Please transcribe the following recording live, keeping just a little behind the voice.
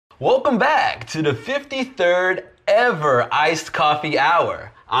Welcome back to the 53rd ever Iced Coffee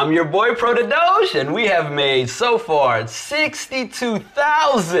Hour. I'm your boy Pro the Doge, and we have made so far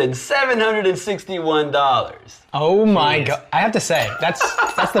 $62,761. Oh my God. I have to say, that's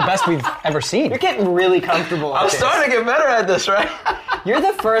the best we've ever seen. You're getting really comfortable at I'm this. starting to get better at this, right? You're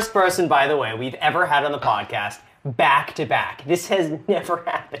the first person, by the way, we've ever had on the podcast back to back. This has never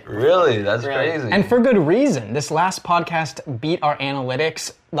happened. Really? That's crazy. And for good reason. This last podcast beat our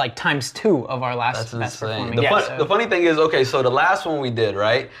analytics like ×2 of our last best performing. The funny thing is, okay, so the last one we did,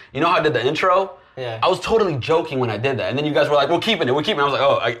 right? You know how I did the intro? Yeah. I was totally joking when I did that. And then you guys were like, we're keeping it. I was like,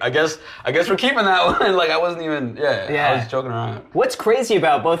 oh, I guess we're keeping that one. Like, I wasn't even, I was joking around. What's crazy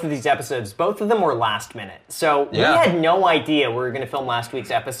about both of these episodes, both of them were last minute. So we had no idea we were going to film last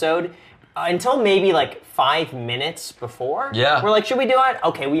week's episode until maybe like 5 minutes before. Yeah. We're like, should we do it?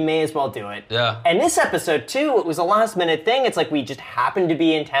 Okay, we may as well do it. Yeah. And this episode, too, it was a last minute thing. It's like we just happened to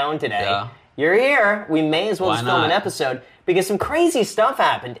be in town today. Yeah. You're here. We may as well Why just film an not? episode. Because some crazy stuff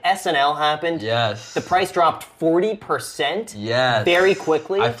happened. SNL happened. Yes. The price dropped 40%. Yes. Very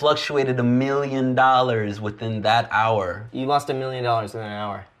quickly. I fluctuated $1 million within that hour. You lost $1 million in an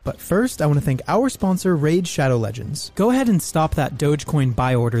hour. But first, I want to thank our sponsor, Raid Shadow Legends. Go ahead and stop that Dogecoin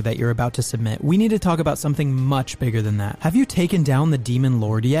buy order that you're about to submit. We need to talk about something much bigger than that. Have you taken down the Demon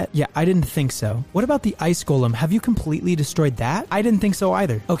Lord yet? Yeah, I didn't think so. What about the Ice Golem? Have you completely destroyed that? I didn't think so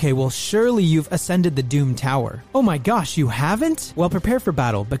either. Okay, well, surely you've ascended the Doom Tower. Oh my gosh, you haven't? Well, prepare for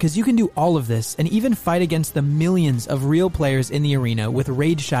battle, because you can do all of this and even fight against the millions of real players in the arena with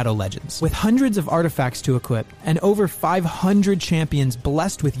Raid Shadow Legends. With hundreds of artifacts to equip and over 500 champions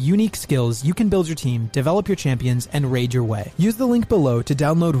blessed with unique skills, you can build your team, develop your champions, and raid your way. Use the link below to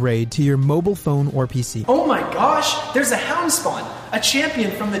download Raid to your mobile phone or PC. Oh my gosh, there's a Hound Spawn, a champion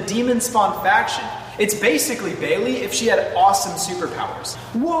from the Demon Spawn faction. It's basically Bailey if she had awesome superpowers.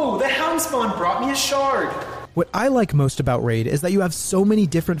 Whoa, the Hound Spawn brought me a shard. What I like most about Raid is that you have so many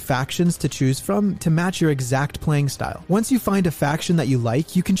different factions to choose from to match your exact playing style. Once you find a faction that you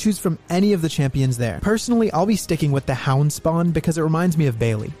like, you can choose from any of the champions there. Personally, I'll be sticking with the Hound Spawn because it reminds me of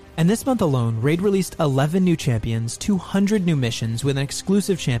Bailey. And this month alone, Raid released 11 new champions, 200 new missions with an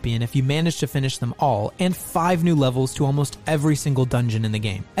exclusive champion if you manage to finish them all, and 5 new levels to almost every single dungeon in the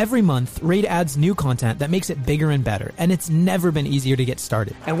game. Every month, Raid adds new content that makes it bigger and better, and it's never been easier to get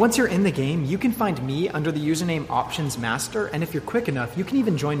started. And once you're in the game, you can find me under the username Options Master, and if you're quick enough, you can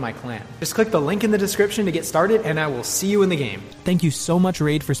even join my clan. Just click the link in the description to get started, and I will see you in the game. Thank you so much,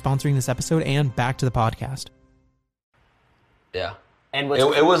 Raid, for sponsoring this episode, and back to the podcast. Yeah. And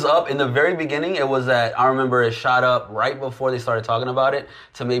it was up in the very beginning. It was I remember it shot up right before they started talking about it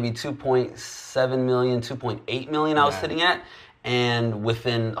to maybe 2.7 million, 2.8 million I was sitting at. And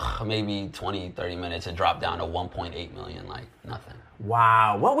within maybe 20, 30 minutes, it dropped down to 1.8 million, like nothing.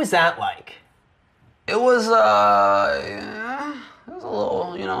 Wow. What was that like? It was, it was a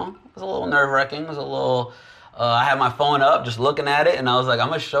little, it was a little nerve-wracking. It was a little... I had my phone up, just looking at it, and I was like, I'm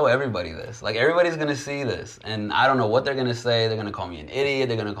going to show everybody this. Like, everybody's going to see this. And I don't know what they're going to say. They're going to call me an idiot.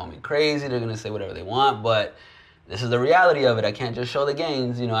 They're going to call me crazy. They're going to say whatever they want. But this is the reality of it. I can't just show the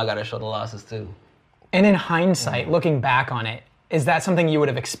gains. I got to show the losses, too. And in hindsight, looking back on it, is that something you would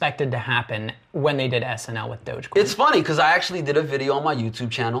have expected to happen when they did SNL with Dogecoin? It's funny because I actually did a video on my YouTube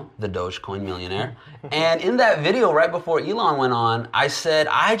channel, The Dogecoin Millionaire. And in that video, right before Elon went on, I said,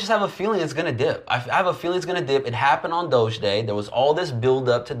 I just have a feeling it's going to dip. I have a feeling it's going to dip. It happened on Doge Day. There was all this build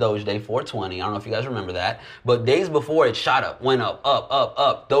up to Doge Day 420. I don't know if you guys remember that. But days before, it shot up, went up, up, up,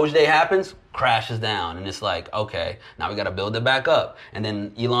 up. Doge Day happens, crashes down. And it's like, okay, now we got to build it back up. And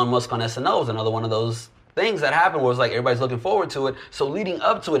then Elon Musk on SNL was another one of those things that happen where it's like everybody's looking forward to it. So leading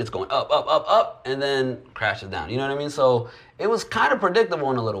up to it, it's going up, up, up, up, and then crashes down. You know what I mean? So it was kind of predictable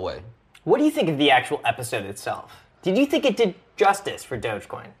in a little way. What do you think of the actual episode itself? Did you think it did justice for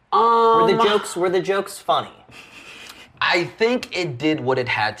Dogecoin? Were the jokes funny? I think it did what it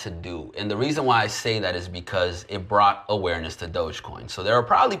had to do. And the reason why I say that is because it brought awareness to Dogecoin. So there are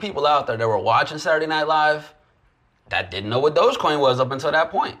probably people out there that were watching Saturday Night Live that didn't know what Dogecoin was up until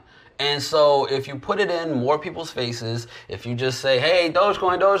that point. And so if you put it in more people's faces, if you just say, hey,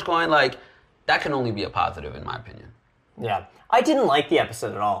 Dogecoin, like, that can only be a positive in my opinion. Yeah. I didn't like the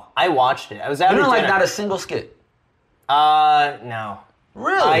episode at all. I watched it. I was out. You didn't like not a single skit? No.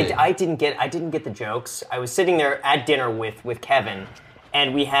 Really? I didn't get the jokes. I was sitting there at dinner with Kevin,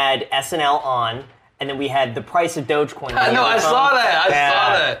 and we had SNL on, and then we had the price of Dogecoin. I know, I saw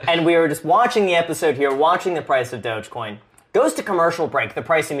that. And we were just watching the episode here, watching the price of Dogecoin. Goes to commercial break, the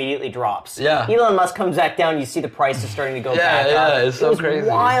price immediately drops. Yeah. Elon Musk comes back down, you see the price is starting to go back up. Yeah, it's so crazy. It was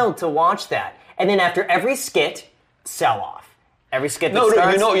wild to watch that. And then after every skit, sell off. Every skit that No,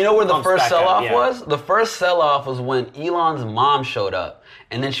 starts, you know where the pumps first back up, sell-off yeah. was? The first sell-off was when Elon's mom showed up.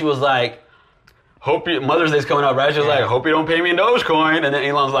 And then she was like, Mother's Day's coming up, right? She was like, hope you don't pay me in Dogecoin. And then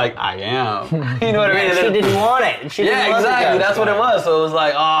Elon's like, I am. You know what I mean? And She then, didn't want it. She didn't yeah, want exactly. the That's what it Dogecoin. was. So it was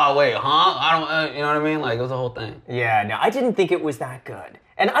like, oh, wait, huh? I don't, you know what I mean? Like, it was a whole thing. Yeah, no, I didn't think it was that good.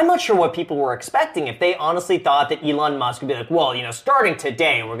 And I'm not sure what people were expecting. If they honestly thought that Elon Musk would be like, well, starting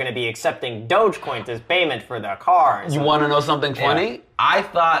today, we're going to be accepting Dogecoin as payment for the cars. You want to know something funny? Yeah. I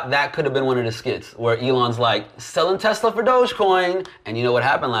thought that could have been one of the skits where Elon's like, selling Tesla for Dogecoin. And you know what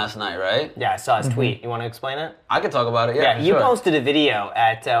happened last night, right? Yeah, I saw his tweet. You want to explain it? I could talk about it, Yeah, for you sure. posted a video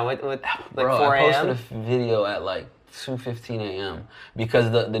at, like Bro, 4 I a.m.? posted a video at like 2:15 a.m. because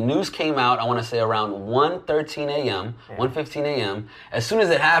the news came out, I want to say around 1:13 a.m., 1:15 a.m. As soon as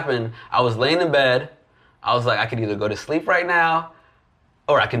it happened, I was laying in bed. I was like, I could either go to sleep right now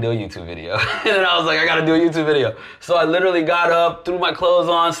or I can do a YouTube video. And then I was like, I got to do a YouTube video. So I literally got up, threw my clothes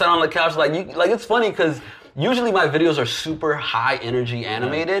on, sat on the couch. Like it's funny because usually my videos are super high energy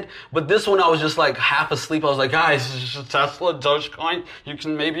animated, but this one I was just like half asleep. I was like, guys, this is Tesla, Dogecoin, you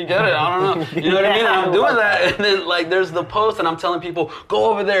can maybe get it. I don't know. You know what I mean? And I'm doing that. And then like there's the post and I'm telling people, go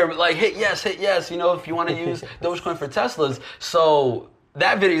over there, like hit yes, if you want to use Dogecoin for Teslas. So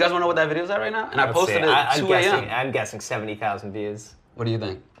that video, you guys want to know what that video is at right now? And I posted it at 2 a.m. I'm guessing 70,000 views. What do you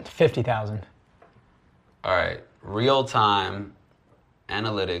think? 50,000. All right, real time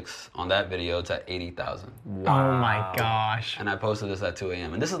analytics on that video, it's at 80,000. Oh my gosh. And I posted this at 2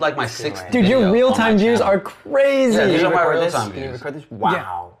 a.m. And this is like my sixth Dude, video your real-time on my views channel. are crazy. Yeah, these are my Record this? real-time Can you views. record this?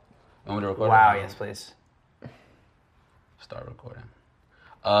 Wow. Want me to record Wow, it? yes, please. Start recording.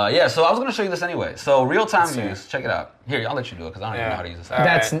 So I was going to show you this anyway. So real-time see. views, check it out. Here, I'll let you do it because I don't even know how to use this. All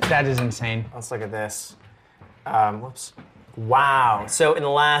right. That is insane. Let's look at this. Whoops. Wow. So in the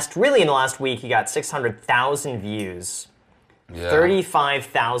last week, you got 600,000 views, Yeah.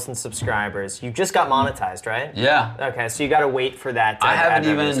 35,000 subscribers. You just got monetized, right? Yeah. Okay, so you got to wait for that. I haven't ad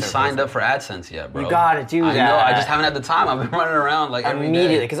revenue even to start signed up for AdSense yet, bro. You gotta do I that. know, I just haven't had the time. I've been running around like every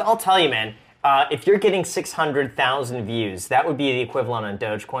immediately. day. Because I'll tell you, man, if you're getting 600,000 views, that would be the equivalent on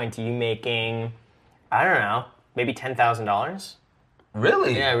Dogecoin to you making, I don't know, maybe $10,000.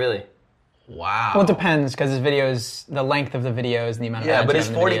 Really? Yeah, really. Wow. Well, it depends because the length of the videos and the amount of Yeah, ads but you it's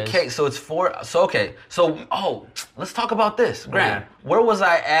have in the 40K, videos. so it's okay. So, let's talk about this. Grant, Yeah. where was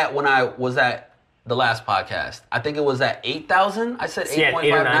I at when I was at the last podcast? I think it was at 8,000. I said Yeah, 8.5,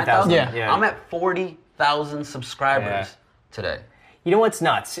 8 or 9,000. 9,000. Yeah. I'm at 40,000 subscribers Yeah. today. You know what's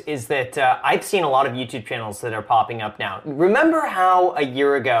nuts is that I've seen a lot of YouTube channels that are popping up now. Remember how a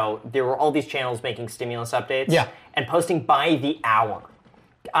year ago there were all these channels making stimulus updates? Yeah. And posting by the hour.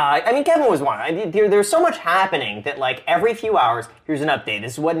 I mean, Kevin was one. There's so much happening that, like, every few hours, here's an update.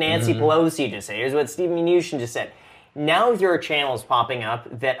 This is what Nancy Pelosi just said. Here's what Steve Mnuchin just said. Now there are channels popping up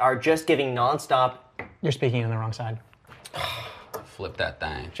that are just giving nonstop. You're speaking on the wrong side. Flip that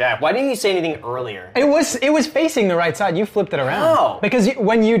thing. Jack, why didn't you say anything earlier? It was facing the right side. You flipped it around. Oh. Because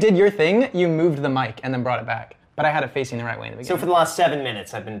when you did your thing, you moved the mic and then brought it back. But I had it facing the right way in the So beginning. for the last 7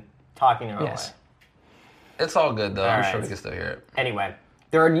 minutes, I've been talking the wrong Yes. way. It's all good, though. I'm right. sure we can still hear it. Anyway,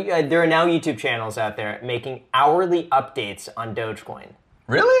 there are now YouTube channels out there making hourly updates on Dogecoin.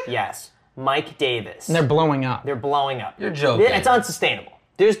 Really? Yes, Mike Davis. And they're blowing up. They're blowing up. You're joking. It's unsustainable.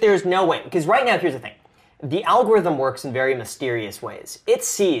 There's no way, because right now, here's the thing. The algorithm works in very mysterious ways. It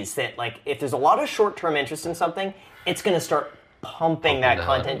sees that, like, if there's a lot of short-term interest in something, it's going to start pumping that the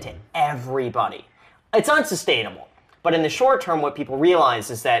hell out of content to it. everybody. It's unsustainable. But in the short term, what people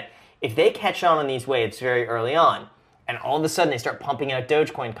realize is that if they catch on these waves very early on, and all of a sudden they start pumping out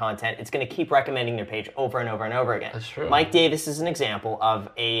Dogecoin content, it's going to keep recommending their page over and over and over again. That's true. Mike Davis is an example of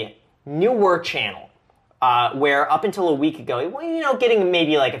a newer channel where up until a week ago, getting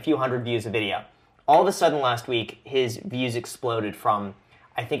maybe like a few hundred views a video. All of a sudden last week, his views exploded from,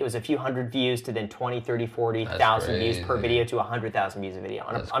 I think it was a few hundred views to then 20, 30, 40,000 views per crazy. video to 100,000 views a video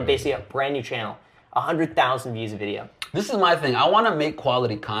on That's basically a crazy. brand new channel. 100,000 views a video. This is my thing. I want to make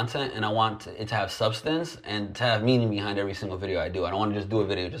quality content, and I want it to have substance and to have meaning behind every single video I do. I don't want to just do a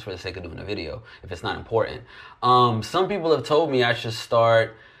video just for the sake of doing a video if it's not important. Some people have told me I should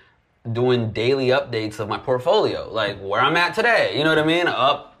start doing daily updates of my portfolio, like where I'm at today. You know what I mean?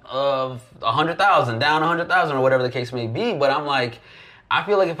 Up of 100,000, down 100,000, or whatever the case may be. But I'm like, I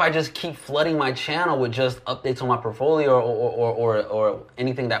feel like if I just keep flooding my channel with just updates on my portfolio or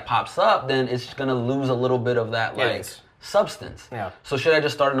anything that pops up, then it's gonna lose a little bit of that like Yes. substance. Yeah. So should I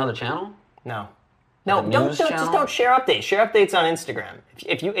just start another channel? No, a don't news just channel? don't share updates. Share updates on Instagram.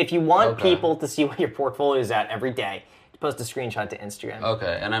 If you want Okay. people to see what your portfolio is at every day, Post a screenshot to Instagram.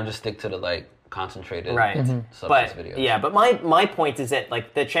 Okay, and I'm just stick to the like concentrated substance But videos. yeah, but my point is that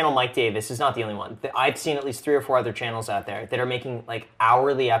like the channel Mike Davis is not the only one. I've seen at least 3 or 4 other channels out there that are making like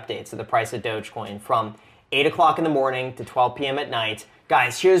hourly updates of the price of Dogecoin from 8 o'clock in the morning to 12 p.m. at night.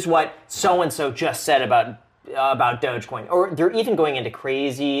 Guys, here's what so and so just said about Dogecoin, or they're even going into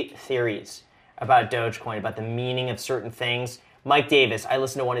crazy theories about Dogecoin, about the meaning of certain things. Mike Davis, I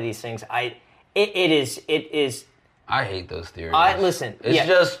listened to one of these things. It is. I hate those theories. Listen, it's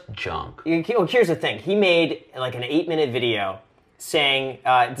just junk. Here's the thing. He made like an 8-minute video saying,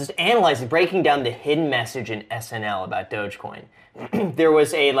 just analyzing, breaking down the hidden message in SNL about Dogecoin. There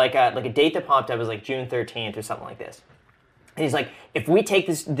was a date that popped up. It was like June 13th or something like this. And he's like, if we take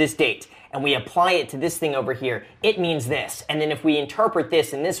this date and we apply it to this thing over here, it means this. And then if we interpret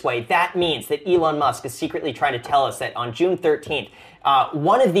this in this way, that means that Elon Musk is secretly trying to tell us that on June 13th,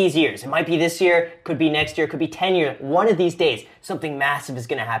 one of these years, it might be this year, could be next year, could be 10 years, one of these days, something massive is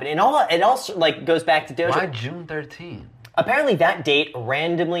going to happen. And it also like goes back to Doge. Why June 13th? Apparently that date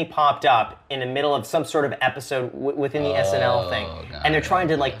randomly popped up in the middle of some sort of episode within the SNL thing. And they're trying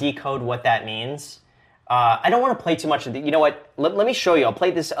to like decode what that means. I don't want to play too much of the, you know what, let me show you. I'll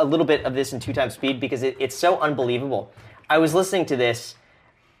play a little bit of this in 2 times speed because it's so unbelievable. I was listening to this,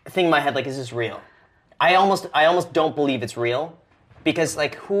 thinking in my head, like, is this real? I almost don't believe it's real because,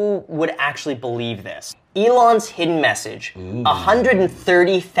 like, who would actually believe this? Elon's hidden message,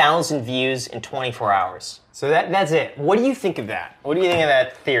 130,000 views in 24 hours. So that's it. What do you think of that? What do you think of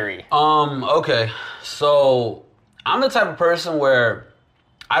that theory? Okay, so I'm the type of person where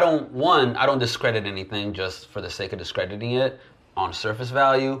I don't discredit anything just for the sake of discrediting it on surface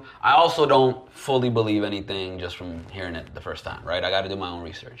value. I also don't fully believe anything just from hearing it the first time, right? I got to do my own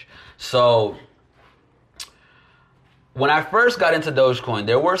research. So when I first got into Dogecoin,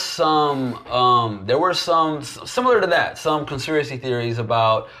 there were some similar to that, some conspiracy theories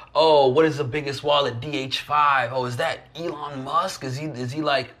about, oh, what is the biggest wallet, DH5? Oh, is that Elon Musk? Is he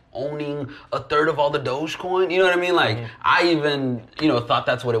like owning a third of all the Dogecoin? You know what I mean? Like, I even, thought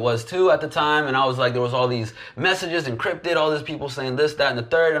that's what it was too at the time. And I was like, there was all these messages encrypted, all these people saying this, that, and the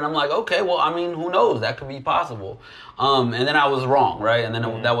third. And I'm like, okay, well, I mean, who knows? That could be possible. And then I was wrong, right? And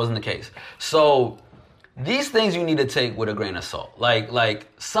then that wasn't the case. So these things you need to take with a grain of salt. Like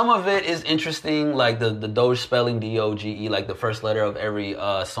some of it is interesting, like the Doge spelling, DOGE, like the first letter of every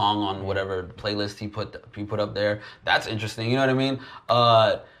song on whatever playlist he put up there. That's interesting, you know what I mean?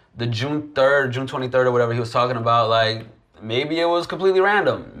 The June 23rd or whatever he was talking about, like, maybe it was completely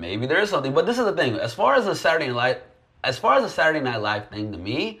random. Maybe there is something. But this is the thing. As far as the Saturday Night Live thing, to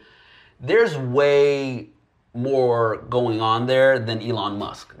me, there's way more going on there than Elon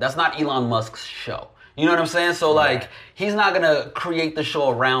Musk. That's not Elon Musk's show. You know what I'm saying? So, like, he's not going to create the show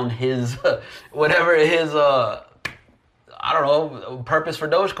around his, whatever his, purpose for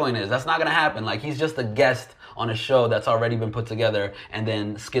Dogecoin is. That's not going to happen. Like, he's just a guest on a show that's already been put together, and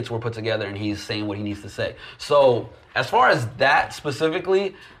then skits were put together, and he's saying what he needs to say. So, as far as that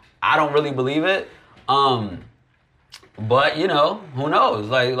specifically, I don't really believe it. But, who knows?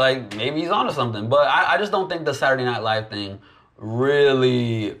 Like maybe he's onto something. But I just don't think the Saturday Night Live thing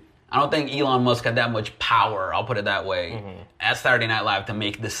really... I don't think Elon Musk had that much power, I'll put it that way, at Saturday Night Live to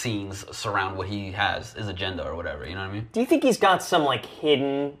make the scenes surround what he has, his agenda or whatever, you know what I mean? Do you think he's got some, like,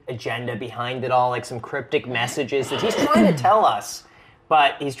 hidden agenda behind it all, like some cryptic messages that he's trying to tell us,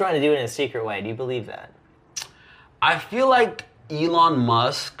 but he's trying to do it in a secret way? Do you believe that? I feel like Elon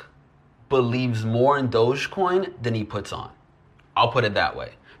Musk believes more in Dogecoin than he puts on. I'll put it that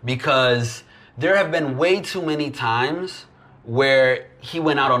way. Because there have been way too many times where he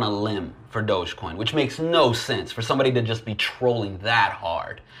went out on a limb for Dogecoin, which makes no sense for somebody to just be trolling that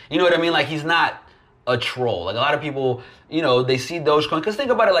hard. You know what I mean? Like, he's not a troll. Like, a lot of people, they see Dogecoin. Because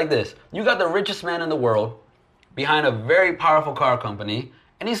think about it like this. You got the richest man in the world behind a very powerful car company,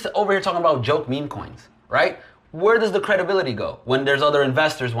 and he's over here talking about joke meme coins, right? Where does the credibility go when there's other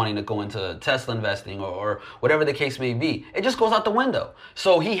investors wanting to go into Tesla investing or whatever the case may be? It just goes out the window.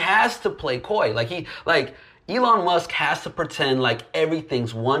 So he has to play coy. Elon Musk has to pretend like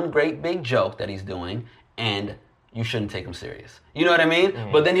everything's one great big joke that he's doing, and you shouldn't take him serious. You know what I mean?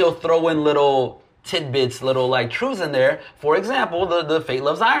 But then he'll throw in little tidbits, little like truths in there. For example, the Fate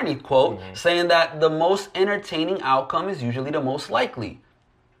Loves Irony quote saying that the most entertaining outcome is usually the most likely.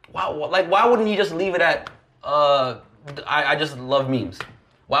 Wow, like, why wouldn't he just leave it at I just love memes?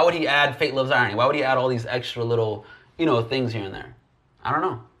 Why would he add Fate Loves Irony? Why would he add all these extra little things here and there? I don't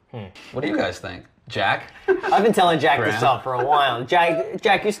know. What do you guys think? Jack? I've been telling Jack this up for a while.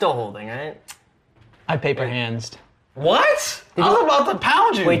 Jack, you're still holding, right? I paper handsed. What? I was about to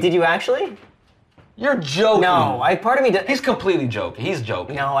pound you. Wait, did you actually? You're joking. No, part of me. He's completely joking. He's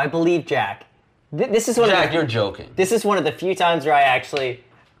joking. No, I believe Jack. This is one Jack, of the, you're joking. This is one of the few times where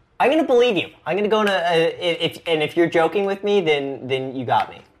I'm going to believe you. I'm going to go if you're joking with me, then you got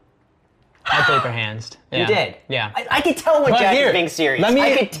me. I paper hands. Yeah. You did. Yeah. I could tell when But Jack here, is being serious. let me-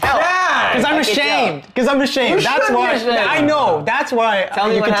 I could tell. Because I'm ashamed. Because I'm ashamed. You That's should be why. ashamed. I know. That's why. Tell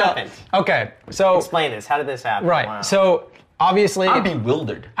me you what can happened. Okay. So. Explain this. How did this happen? Right. Wow. So obviously. I'm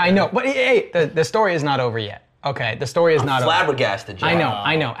bewildered. I know, but hey, the story is not over yet. Okay, the story is not over. Flabbergasted, Jack.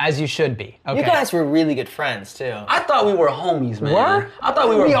 I know, as you should be. Okay. You guys were really good friends too. I thought we were homies, man. Were? I thought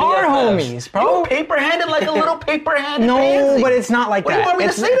we were We are BFFs. homies, bro. You paper-handed like a little paper-handed No, pansy. but it's not like What that. do you want me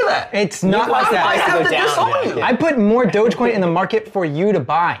It's- to say to that? It's not guys like have I that. to have go to down, disown Jack. you. I put more Dogecoin in the market for you to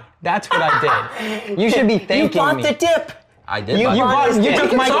buy. That's what I did. You should be You thanking bought me. the dip. I did. You buy bought- this you dip. took We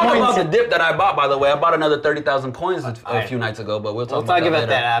can my talk coins. about the dip that I bought, by the way. I bought another 30,000 coins a few nights ago, but we'll talk We'll about talk that about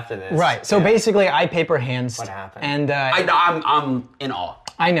later. that after this. Right. So Yeah. basically, I paper hands. What happened? And I'm in awe.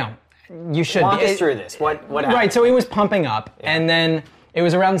 I know. You should Walk be. us through this. What happened? Right, so it was pumping up, and then it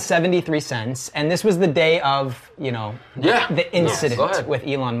was around 73 cents, and this was the day of, Yeah. the Go incident ahead. with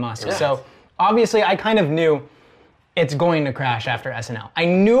Elon Musk. Yeah. So obviously, I kind of knew it's going to crash after SNL. I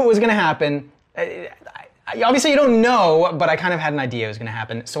knew it was going to happen. Obviously, you don't know, but I kind of had an idea it was going to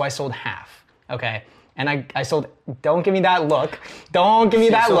happen, so I sold half, okay? And I sold, don't give me that look. Don't give me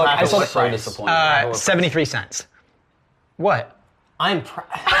that sold look. half I at sold what So price? disappointed. 73 cents. What? I'm Of course,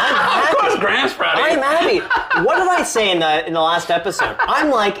 happy. Graham's proud of I'm you. happy. What did I say in the last episode? I'm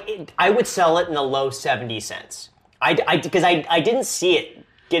like, I would sell it in the low 70 cents. Because I didn't see it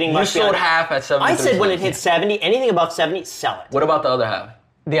getting You much sold beyond- half at 73 I said when it cents. hits 70, anything above 70, sell it. What about the other half?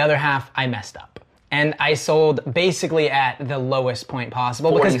 The other half, I messed up. And I sold basically at the lowest point possible.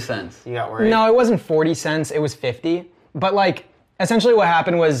 40 because, cents. You got worried? No, it wasn't 40 cents, it was 50. But like, essentially what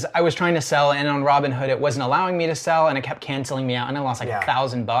happened was I was trying to sell, and on Robinhood it wasn't allowing me to sell, and it kept canceling me out, and I lost like Yeah.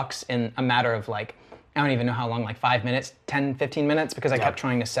 $1,000 in a matter of like, I don't even know how long, like 5 minutes, 10, 15 minutes, because I kept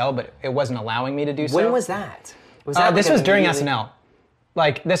trying to sell, but it wasn't allowing me to do so. When was that? Was that This like was during immediately- SNL.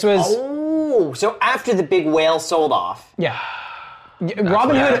 Like, this was, Oh, so after the big whale sold off. yeah. what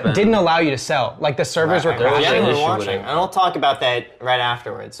Robinhood happened. didn't allow you to sell. Like, the servers were There was crashing. an we're issue with watching. it. And I'll talk about that right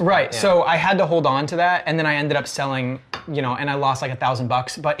afterwards. Right. Yeah. So I had to hold on to that, and then I ended up selling, and I lost like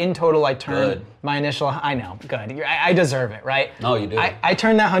 $1,000. But in total, I turned Good. my initial. I know, good. I deserve it, right? No, you do. I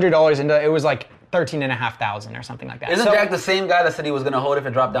turned that $100 into, it was like 13,500 or something like that. Isn't So- Jack the same guy that said he was going to hold it if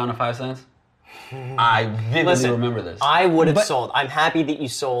it dropped down to 5 cents? I vividly Listen, remember this. I would have But- sold. I'm happy that you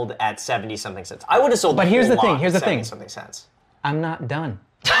sold at 70 something cents. I would have sold. But here's whole the thing, lot here's the at 70 thing. something cents. I'm not done.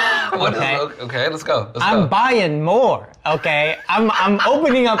 What is- okay. okay, let's go. Let's I'm go. buying more. Okay. I'm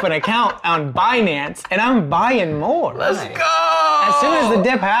opening up an account on Binance, and I'm buying more. Let's Right. go. As soon as the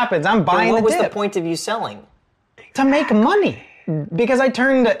dip happens, I'm And buying what the was dip the point of you selling? to make money. Because I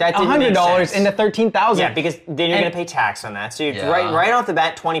turned didn't make $100 sense. into 13,000. Yeah, because then you're And- going to pay tax on that. So you're Yeah. right off the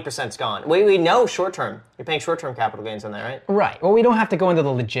bat, 20%'s gone. Wait, no, short term. You're paying short term capital gains on that, right? Right. Well, we don't have to go into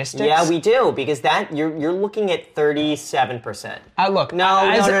the logistics. Yeah, we do because that you're looking at 37%. Look. No,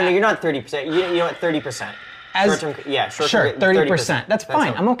 as- no, you're not 30%. You're at 30%. As- Short-term, yeah, Sure, short-term, 30%. That's fine.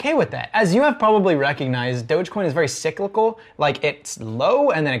 not- I'm okay with that. As you have probably recognized, Dogecoin is very cyclical. Like, it's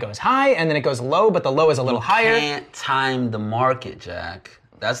low, and then it goes high, and then it goes low, but the low is a little higher. Can't time the market, Jack.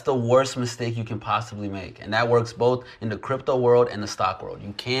 That's the worst mistake you can possibly make. And that works both in the crypto world and the stock world.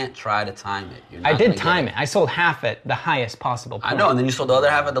 You can't try to time it. You're not I gonna did get time it. I sold half at the highest possible point. I know, and then you sold the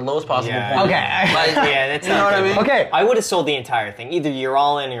other half at the lowest possible Yeah. point. Okay. Like, Yeah, that's you know not what I good. mean? Okay. I would have sold the entire thing. Either you're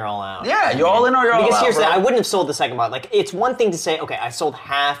all in or you're all out. Yeah, you're all in or you're all Because out, seriously, bro. I wouldn't have sold the second part. Like, it's one thing to say, okay, I sold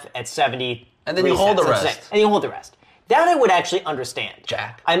half at 70. And then you hold the rest. And you hold the rest. That I would actually understand.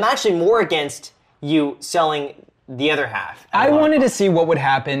 Jack. I'm actually more against you selling the other half. I wanted to see what would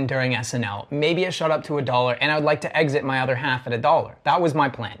happen during SNL. Maybe it shot up to $1, and I would like to exit my other half at $1. That was my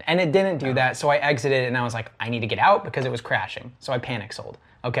plan. And it didn't do that, so I exited, and I was like, I need to get out because it was crashing. So I panic sold.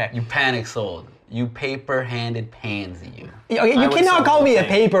 Okay. You panic sold. You paper-handed pansy, you. Okay, you would cannot sell call the me a thing.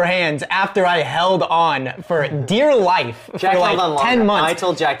 paper hands after I held on for dear life Jack for held on like longer. 10 months. I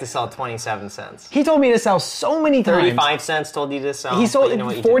told Jack to sell 27 cents. He told me to sell so many times. 35 cents told you to sell. He sold but you know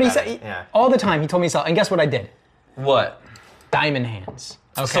what, you 40 did better. cents. Yeah. All the time he told me to sell. And guess what I did? What? Diamond hands.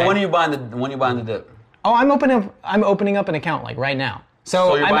 Okay. So when are you buying the dip? Oh, I'm opening up an account like right now.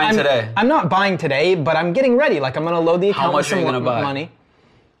 So you're buying today? I'm not buying today, but I'm getting ready. Like I'm gonna load the account much with some are you gonna buy? money.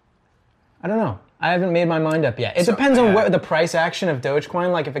 I don't know. I haven't made my mind up yet. It depends on what the price action of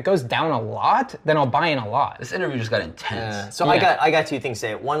Dogecoin. Like if it goes down a lot, then I'll buy in a lot. This interview just got intense. So I got two things to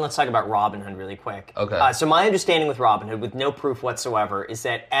say. One, let's talk about Robinhood really quick. Okay. So my understanding with Robinhood, with no proof whatsoever, is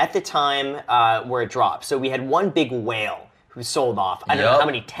that at the time where it dropped, so we had one big whale who sold off. I don't know how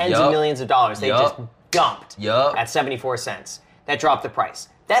many tens of millions of dollars they just dumped at 74 cents. That dropped the price.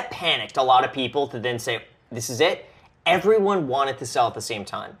 That panicked a lot of people to then say, this is it. Everyone wanted to sell at the same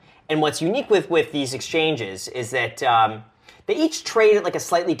time. And what's unique with these exchanges is that they each trade at like a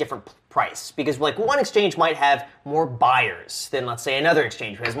slightly different price, because like one exchange might have more buyers than, let's say, another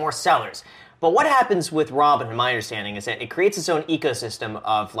exchange who has more sellers. But what happens with Robinhood, my understanding, is that it creates its own ecosystem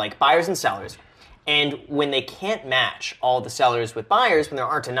of like buyers and sellers. And when they can't match all the sellers with buyers, when there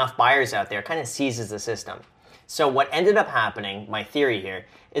aren't enough buyers out there, it kind of seizes the system. So what ended up happening, my theory here,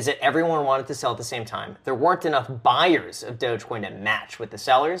 is that everyone wanted to sell at the same time. There weren't enough buyers of Dogecoin to match with the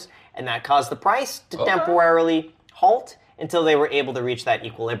sellers, and that caused the price to temporarily halt until they were able to reach that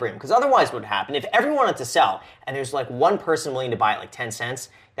equilibrium. Because otherwise what would happen, if everyone wanted to sell, and there's like one person willing to buy at like 10 cents,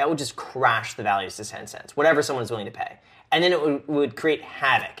 that would just crash the values to 10 cents, whatever someone's willing to pay. And then it would create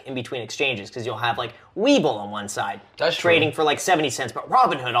havoc in between exchanges, because you'll have like Webull on one side trading for like 70 cents, but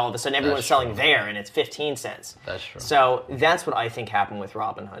Robinhood, all of a sudden everyone's selling there and it's 15 cents. That's true. So that's what I think happened with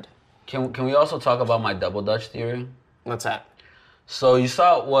Robinhood. Can we also talk about my double Dutch theory? What's that? So you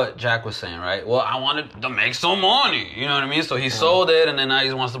saw what Jack was saying, right? Well, I wanted to make some money. You know what I mean? So he sold it, and then now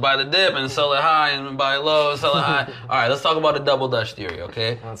he wants to buy the dip and sell it high and buy it low and sell it high. All right, let's talk about the double Dutch theory,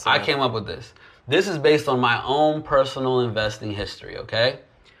 okay? I came up with this. This is based on my own personal investing history, okay?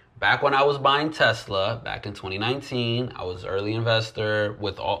 Back when I was buying Tesla, back in 2019, I was early investor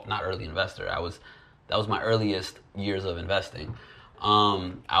not early investor, that was my earliest years of investing.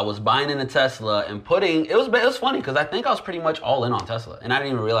 I was buying into Tesla and it was funny because I think I was pretty much all in on Tesla, and I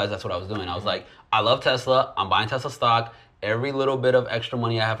didn't even realize that's what I was doing. I was like, I love Tesla, I'm buying Tesla stock, every little bit of extra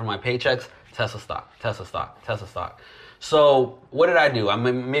money I have from my paychecks, Tesla stock, Tesla stock, Tesla stock. So what did I do? I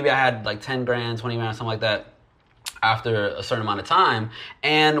mean, maybe I had like 10 grand, 20 grand, something like that after a certain amount of time.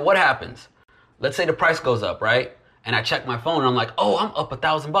 And what happens? Let's say the price goes up, right? And I check my phone and I'm like, oh, I'm up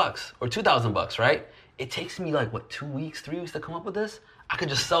 $1,000 or $2,000, right? It takes me like, 2 weeks, 3 weeks to come up with this? I could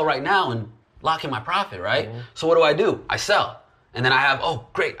just sell right now and lock in my profit, right? Mm-hmm. So what do? I sell. And then I have, oh,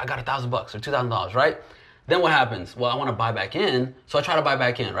 great, I got $1,000 or $2,000, right? Then what happens? Well, I want to buy back in. So I try to buy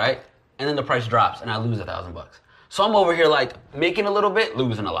back in, right? And then the price drops and I lose $1,000. So I'm over here like making a little bit,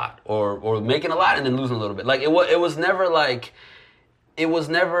 losing a lot, or making a lot and then losing a little bit. Like it was never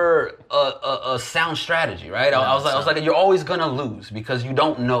a sound strategy, right? I was like, you're always gonna lose because you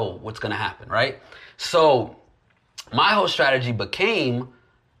don't know what's gonna happen, right? So my whole strategy became,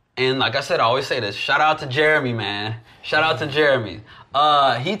 and like I said, I always say this, shout out to Jeremy, man. Shout out to Jeremy.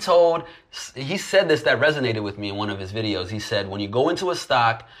 He said this that resonated with me in one of his videos. He said, when you go into a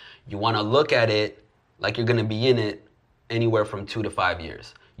stock, you wanna look at it like you're gonna be in it anywhere from 2 to 5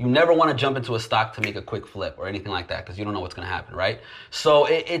 years. You never wanna jump into a stock to make a quick flip or anything like that because you don't know what's gonna happen, right? So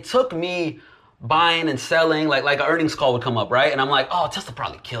it took me buying and selling, like an earnings call would come up, right? And I'm like, oh, Tesla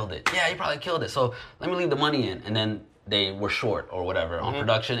probably killed it. Yeah, he probably killed it. So let me leave the money in. And then they were short or whatever on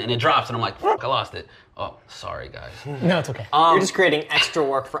production and it drops and I'm like, fuck, I lost it. Oh, sorry guys. No, it's okay. You're just creating extra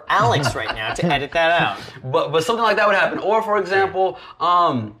work for Alex right now to edit that out. But something like that would happen. Or for example,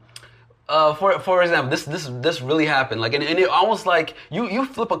 for example, this really happened. Like, and it almost like you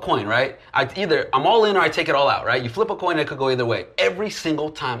flip a coin, right? I'm all in or I take it all out, right? You flip a coin, it could go either way. Every single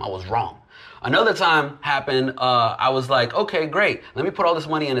time I was wrong. Another time happened, I was like, okay, great. Let me put all this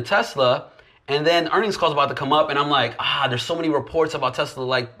money into Tesla. And then earnings call's about to come up and I'm like, there's so many reports about Tesla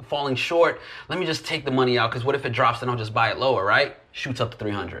like falling short. Let me just take the money out because what if it drops and I'll just buy it lower, right? Shoots up to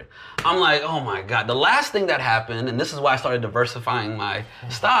 300. I'm like, oh my God. The last thing that happened, and this is why I started diversifying my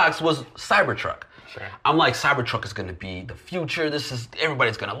stocks, was Cybertruck. Sure. I'm like, Cybertruck is gonna be the future.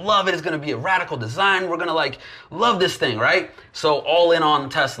 Everybody's gonna love it. It's gonna be a radical design. We're gonna like love this thing, right? So all in on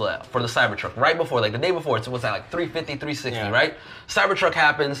Tesla for the Cybertruck. Right before, like the day before, it was at like 350, 360, right? Cybertruck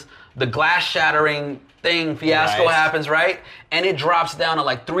happens, the glass shattering thing fiasco happens, right? And it drops down to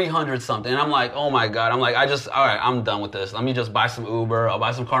like 300 something. And I'm like, oh my God. I'm like, all right, I'm done with this. Let me just buy some Uber. I'll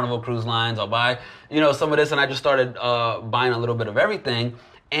buy some Carnival Cruise Lines. I'll buy, some of this. And I just started buying a little bit of everything.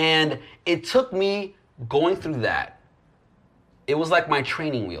 And it took me going through that. It was like my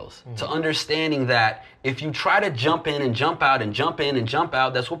training wheels to understanding that if you try to jump in and jump out and jump in and jump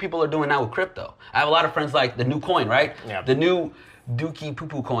out, that's what people are doing now with crypto. I have a lot of friends like the new coin, right? Yeah. The new Dookie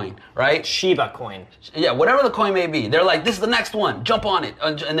Poo-Poo coin, right? Shiba coin. Yeah, whatever the coin may be. They're like, this is the next one. Jump on it.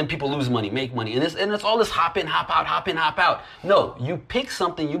 And then people lose money, make money. And it's all this hop in, hop out, hop in, hop out. No, you pick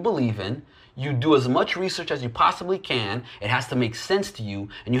something you believe in. you do as much research as you possibly can. It has to make sense to you,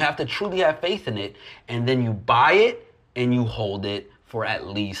 and you have to truly have faith in it. And then you buy it and you hold it for at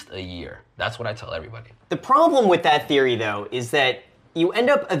least a year. That's what I tell everybody. The problem with that theory, though, is that you end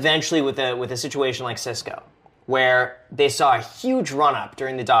up eventually with a situation like Cisco, where they saw a huge run-up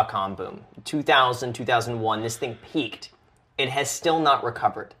during the dot-com boom. 2000, 2001, this thing peaked. It has still not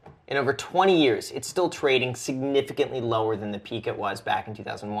recovered. In over 20 years, it's still trading significantly lower than the peak it was back in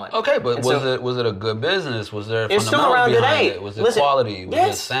 2001. Okay, but was it a good business? Was there it's fundamentals still around behind today. it? Was it quality? Was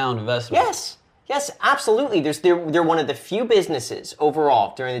it sound investment? Yes, absolutely. They're one of the few businesses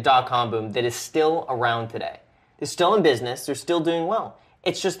overall during the dot-com boom that is still around today. They're still in business. They're still doing well.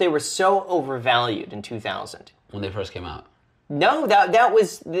 It's just they were so overvalued in 2000. When they first came out? No, that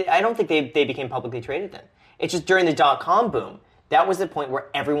was... I don't think they became publicly traded then. It's just during the dot-com boom, that was the point where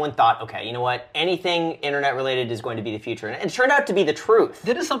everyone thought, okay, you know what? Anything internet-related is going to be the future. And it turned out to be the truth.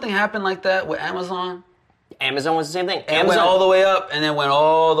 Didn't something happen like that with Amazon? Amazon was the same thing. It went all the way up and then went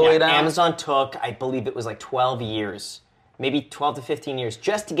all the way down? Amazon took, I believe it was like 12 years, maybe 12 to 15 years,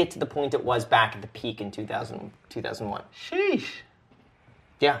 just to get to the point it was back at the peak in 2001. Sheesh.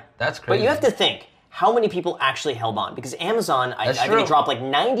 Yeah. That's crazy. But you have to think, how many people actually held on? Because Amazon, I think it dropped like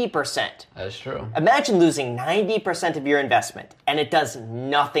 90%. That's true. Imagine losing 90% of your investment, and it does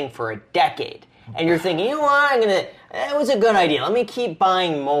nothing for a decade. And you're thinking, you know what, that was a good idea. Let me keep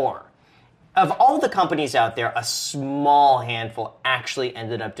buying more. Of all the companies out there, a small handful actually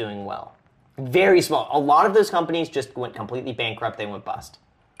ended up doing well. Very small. A lot of those companies just went completely bankrupt. They went bust.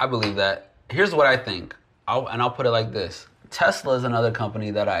 I believe that. Here's what I think. I'll put it like this. Tesla is another company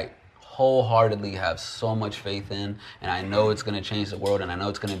that I wholeheartedly have so much faith in, and I know it's going to change the world, and I know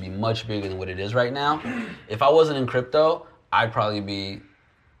it's going to be much bigger than what it is right now. If I wasn't in crypto, I'd probably be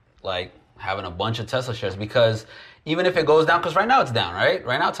like having a bunch of Tesla shares, because even if it goes down, because right now it's down, right?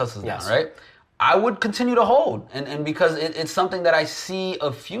 Right now Tesla's down, right? I would continue to hold, and because it's something that I see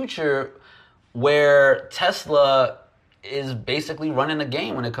a future where Tesla is basically running the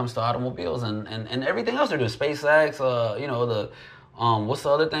game when it comes to automobiles and everything else they're doing. SpaceX, what's the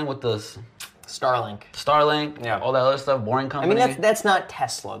other thing with this? Starlink, all that other stuff, Boring Company. I mean, that's not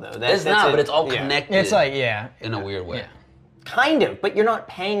Tesla, though. It's not, but it's all connected. It's like, in a weird way. Yeah. Kind of, but you're not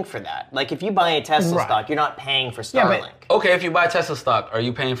paying for that. Like, if you buy a Tesla stock, you're not paying for Starlink. Okay, if you buy Tesla stock, are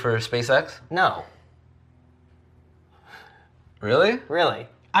you paying for SpaceX? No. Really? Really.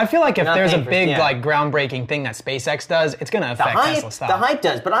 I feel like if there's a big, like, groundbreaking thing that SpaceX does, it's going to affect Tesla stock. The hype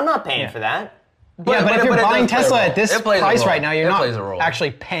does, but I'm not paying for that. But if you're buying Tesla at this price right now, you're not role.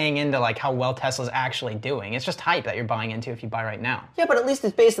 actually paying into like how well Tesla's actually doing. It's just hype that you're buying into if you buy right now. Yeah, but at least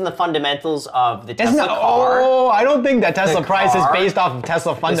it's based on the fundamentals of the Tesla car. Oh, I don't think that Tesla price is based off of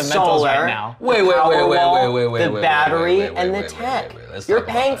Tesla fundamentals right now. Wait. The battery and the tech. You're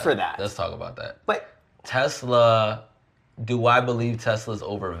paying for that. Let's talk about that. But Tesla, do I believe Tesla's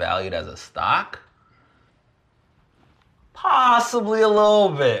overvalued as a stock? Possibly a little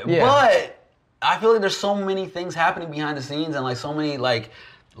bit, but I feel like there's so many things happening behind the scenes and like so many like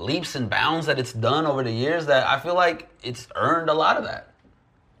leaps and bounds that it's done over the years that I feel like it's earned a lot of that.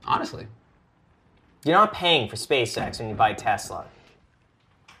 Honestly. You're not paying for SpaceX when you buy Tesla.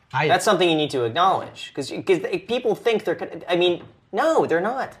 That's something you need to acknowledge. Because people think no, they're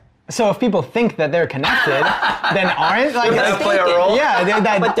not. So if people think that they're connected, then aren't? Like, does that play a role?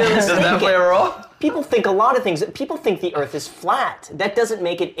 Yeah. But does that play a role? People think a lot of things. People think the Earth is flat. That doesn't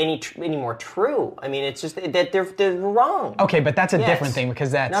make it any more true. I mean, it's just that they're wrong. Okay, but that's a different thing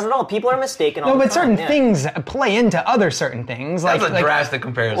because that's... Not at all. People are mistaken all the time. No, but certain things play into other certain things. That's a drastic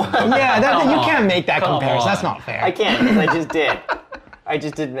comparison. Yeah, you can't make that comparison. That's not fair. I can't, because I just did. I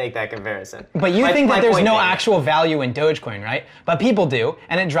just didn't make that comparison. But you think that there's no actual value in Dogecoin, right? But people do,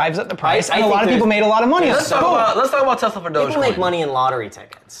 and it drives up the price, and a lot of people made a lot of money. Let's talk about Tesla for Dogecoin. People make money in lottery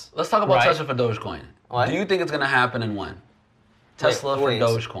tickets. Let's talk about Tesla for Dogecoin. What? Do you think it's going to happen and when? Tesla for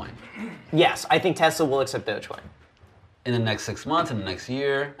Dogecoin. Yes, I think Tesla will accept Dogecoin. In the next 6 months, in the next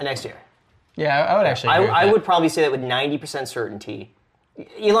year? Next year. Yeah, I would actually agree with I that. would probably say that with 90% certainty.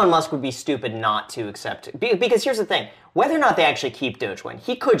 Elon Musk would be stupid not to accept it. Because here's the thing. Whether or not they actually keep Dogecoin,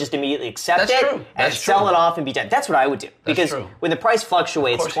 he could just immediately accept and sell it off and be done. That's what I would do. Because when the price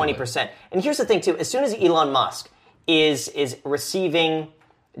fluctuates 20%. And here's the thing, too. As soon as Elon Musk is receiving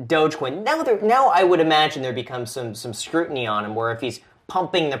Dogecoin, now I would imagine there becomes some scrutiny on him, where if he's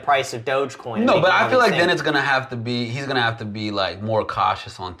pumping the price of Dogecoin. No, but I feel like then he's going to have to be like more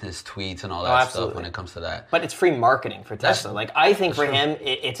cautious on his tweets and all that stuff when it comes to that. But it's free marketing for Tesla. I think for him,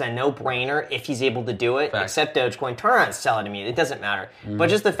 it's a no-brainer if he's able to do it. Accept Dogecoin, turn around and sell it immediately. It doesn't matter. Mm-hmm. But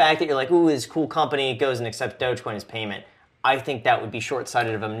just the fact that you're like, ooh, this cool company goes and accepts Dogecoin as payment, I think that would be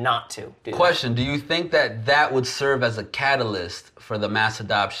short-sighted of him not to do Question, do you think that that would serve as a catalyst for the mass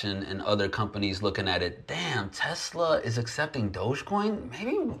adoption and other companies looking at it? Damn, Tesla is accepting Dogecoin?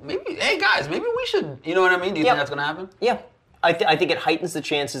 Maybe, hey guys, maybe we should, you know what I mean? Do you think that's going to happen? Yeah. I think it heightens the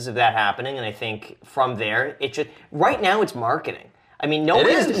chances of that happening, and I think from there, right now it's marketing. I mean,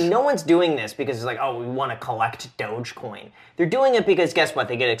 no one's doing this because it's like, oh, we want to collect Dogecoin. They're doing it because guess what?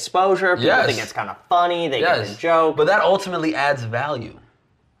 They get exposure. People think it's kind of funny. They get a joke. But that ultimately adds value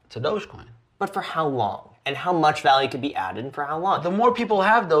to Dogecoin. But for how long? And how much value could be added and for how long? The more people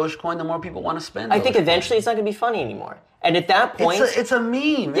have Dogecoin, the more people want to spend I think eventually it's not going to be funny anymore. And at that point... It's a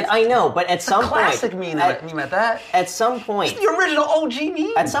meme. Yeah, I know, but at some point... classic meme at that. At some point... It's the original OG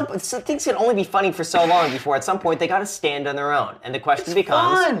meme. At some point, things can only be funny for so long before at some point they got to stand on their own. And the question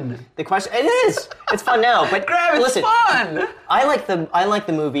becomes... fun. The question... It is. It's fun now, but... Grab it's listen, fun. I like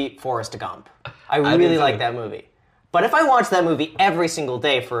the movie Forrest Gump. I really like that movie. But if I watch that movie every single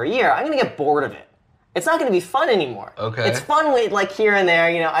day for a year, I'm going to get bored of it. It's not going to be fun anymore. Okay. It's fun with, like, here and there,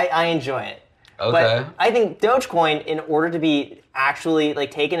 I enjoy it. Okay. But I think Dogecoin, in order to be actually,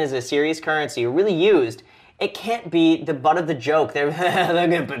 like, taken as a serious currency or really used, it can't be the butt of the joke. They're going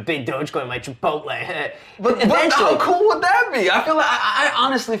to put big Dogecoin in my Chipotle. But how cool would that be? I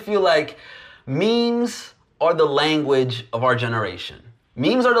honestly feel like memes are the language of our generation.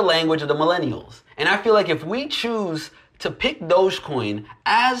 Memes are the language of the millennials. And I feel like if we choose to pick Dogecoin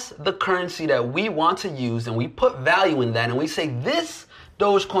as the currency that we want to use and we put value in that and we say this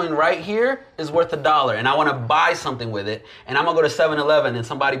Dogecoin right here is worth $1 and I want to buy something with it and I'm going to go to 7-Eleven and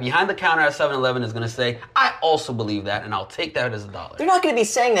somebody behind the counter at 7-Eleven is going to say, I also believe that and I'll take that as $1. They're not going to be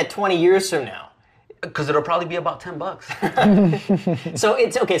saying that 20 years from now. Because it'll probably be about $10. So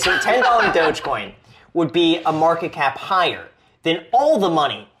it's okay, so $10 Dogecoin would be a market cap higher than all the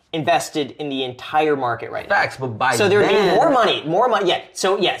money invested in the entire market right now. Facts, but by so there would be more money. Yeah.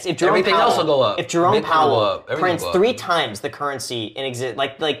 So yes, if Jerome everything Powell, else will go up. If Jerome Bitcoin Powell will go up. prints Everything will go up. 3 times the currency in exist,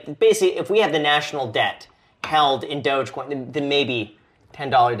 like basically, if we have the national debt held in Dogecoin, then maybe $10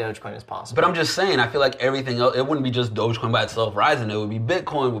 Dogecoin is possible. But I'm just saying, I feel like everything else, it wouldn't be just Dogecoin by itself rising. It would be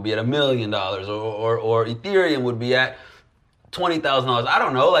Bitcoin would be at $1 million, or Ethereum would be at $20,000. I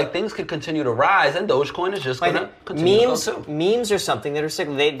don't know. Like things could continue to rise, and Dogecoin is just gonna continue to go too. Memes are something that are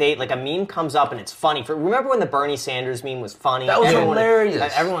cyclical. They like a meme comes up and it's funny. Remember when the Bernie Sanders meme was funny? That was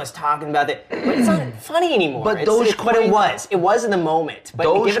hilarious. Everyone was talking about it, but it's not funny anymore. But but it was in the moment.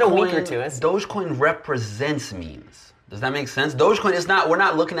 But give it a week or two. Dogecoin represents memes. Does that make sense? Dogecoin is not, we're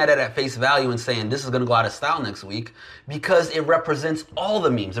not looking at it at face value and saying this is going to go out of style next week because it represents all the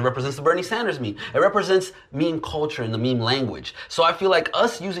memes. It represents the Bernie Sanders meme. It represents meme culture and the meme language. So I feel like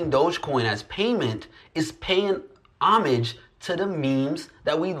us using Dogecoin as payment is paying homage to the memes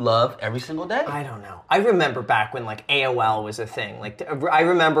that we love every single day. I don't know. I remember back when like AOL was a thing. Like I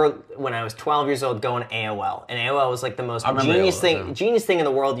remember when I was 12 years old going to AOL, and AOL was like the most genius thing in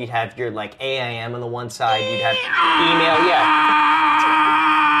the world. You'd have your like AIM on the one side, you'd have email,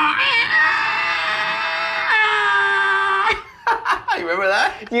 You remember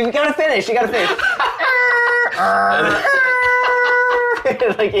that? You gotta finish.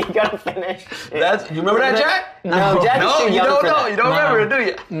 Like you gotta finish. You remember that, Jack? No, Jack is too young for that. You don't remember it, do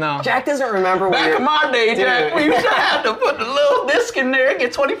you? No. Jack doesn't remember. Back in my day, Jack, we used to have to put the little disc in there and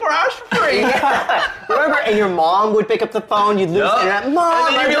get 24 hours for free. Yeah. Remember? And your mom would pick up the phone. You'd lose internet. Mom,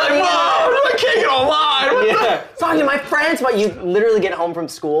 and then you'd be like, Mom, I can't get online. Talking to my friends, but you literally get home from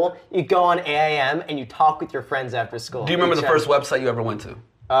school. You go on AIM and you talk with your friends after school. Do you remember the first website you ever went to?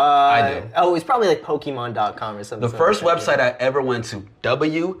 I do. Oh, it was probably like Pokemon.com or something. The first website I ever went to,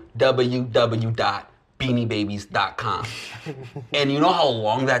 www.beaniebabies.com. And you know how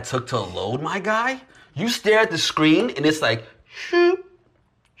long that took to load, my guy? You stare at the screen and it's like, shoot.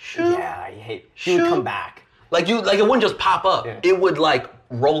 Yeah, I hate. You would come back. Like it wouldn't just pop up. Yeah. It would like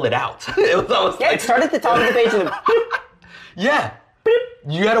roll it out. It started at the top of the page and then yeah.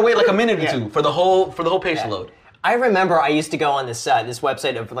 You had to wait like a minute or two for the whole page to load. I remember I used to go on this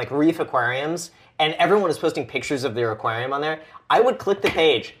website of like reef aquariums, and everyone was posting pictures of their aquarium on there. I would click the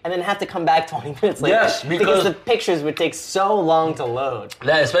page and then have to come back 20 minutes later. Yes, because the pictures would take so long to load.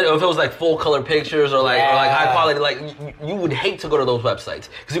 That, especially if it was like full color pictures or like high quality, like you would hate to go to those websites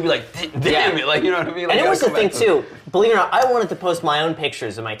because you'd be like, damn it, like you know what I mean. Like, and it was the thing too. Believe it or not, I wanted to post my own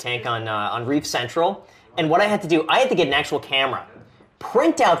pictures of my tank on Reef Central, and what I had to do, I had to get an actual camera,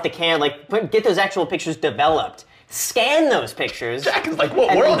 print out the get those actual pictures developed. Scan those pictures, Jack is like, what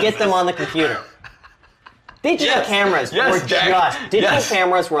and world then get them on the computer. Digital cameras were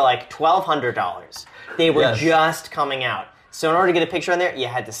cameras were like $1,200. They were just coming out. So in order to get a picture on there, you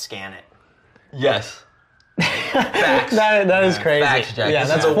had to scan it. Yes. Facts. That is crazy. Facts, Jack. Yeah, This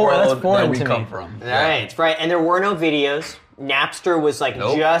that's is the foreign. world That's foreign that we to come me. from. Right, right. And there were no videos. Napster was like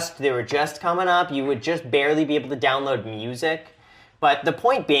Nope. they were just coming up. You would just barely be able to download music. But the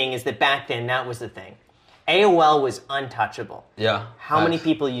point being is that back then, that was the thing. AOL was untouchable. Yeah. How many facts.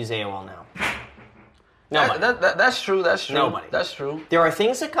 people use AOL now? Nobody. That's true. That's true. Nobody. That's true. There are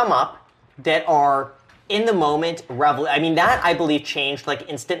things that come up that are in the moment I mean, that I believe changed like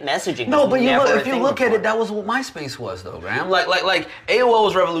instant messaging. No, was but never a if you thing look at before. it, that was what MySpace was, though, Graham. Like AOL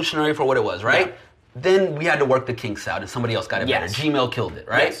was revolutionary for what it was, right? Yeah. Then we had to work the kinks out, and somebody else got it Yes. better. Gmail killed it,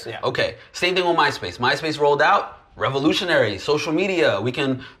 right? Yes, yeah. Okay. Same thing with MySpace. MySpace rolled out. Revolutionary. Social media. We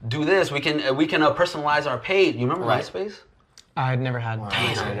can do this. We can personalize our page. You remember Right. MySpace? I'd never had. Do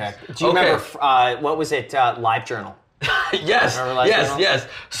you Okay. remember what was it? LiveJournal. Yes. Remember Yes. LiveJournal? Yes.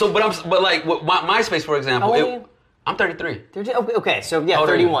 So, but like MySpace, for example. How old are you? I'm 33. Okay, so yeah, How old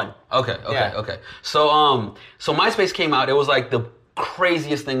are you? 31. Okay. Yeah. Okay. So MySpace came out. It was like the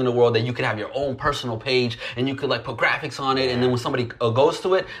craziest thing in the world that you could have your own personal page and you could like put graphics on it, and then when somebody goes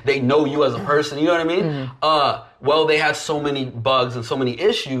to it, they know you as a person. You know what I mean? Well, they had so many bugs and so many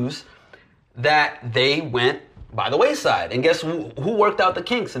issues that they went by the wayside. And guess who worked out the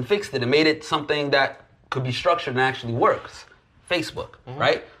kinks and fixed it and made it something that could be structured and actually works? Facebook,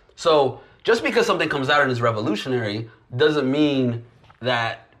 right? So just because something comes out and is revolutionary doesn't mean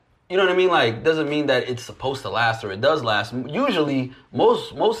that, you know what I mean? Like, doesn't mean that it's supposed to last or it does last. Usually,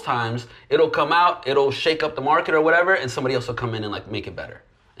 most times, it'll come out, it'll shake up the market or whatever, and somebody else will come in and like make it better.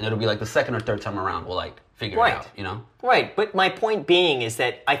 And it'll be like the second or third time around, we'll like figure it out, you know? Right, but my point being is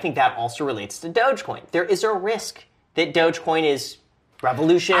that I think that also relates to Dogecoin. There is a risk that Dogecoin is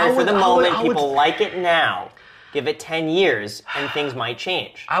revolutionary for the moment. People like it now. Give it 10 years and things might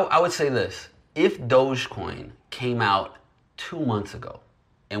change. I would say this. If Dogecoin came out 2 months ago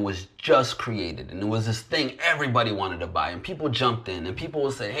and was just created and it was this thing everybody wanted to buy and people jumped in and people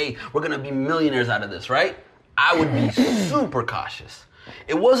would say, hey, we're going to be millionaires out of this, right? I would be super cautious.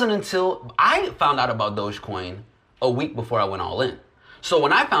 It wasn't until I found out about Dogecoin a week before I went all in. So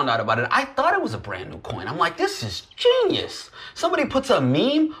when I found out about it, I thought it was a brand new coin. I'm like, this is genius. Somebody puts a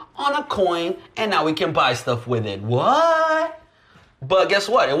meme on a coin and now we can buy stuff with it. What? But guess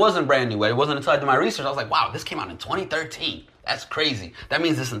what? It wasn't brand new. It wasn't until I did my research. I was like, wow, this came out in 2013. That's crazy. That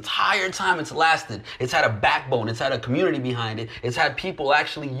means this entire time it's lasted. It's had a backbone. It's had a community behind it. It's had people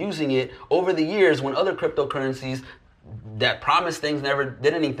actually using it over the years when other cryptocurrencies that promised things never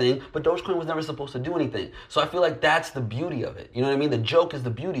did anything, but Dogecoin was never supposed to do anything. So I feel like that's the beauty of it. You know what I mean? The joke is the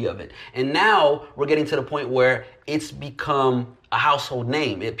beauty of it. And now we're getting to the point where it's become a household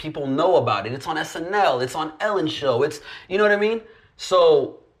name. People know about it. It's on SNL. It's on Ellen's show. It's, you know what I mean?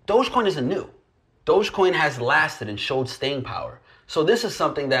 So Dogecoin isn't new. Dogecoin has lasted and showed staying power. So this is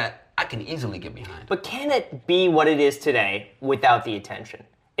something that I can easily get behind. But can it be what it is today without the attention?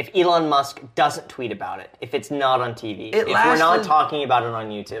 If Elon Musk doesn't tweet about it, if it's not on TV, if we're not talking about it on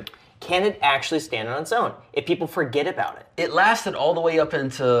YouTube, can it actually stand on its own if people forget about it? It lasted all the way up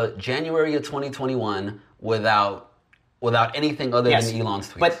into January of 2021 without anything other than Elon's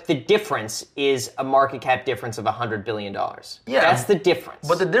tweets. But the difference is a market cap difference of $100 billion. Yeah. That's the difference.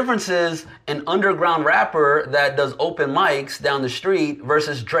 But the difference is an underground rapper that does open mics down the street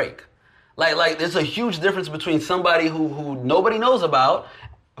versus Drake. Like there's a huge difference between somebody who nobody knows about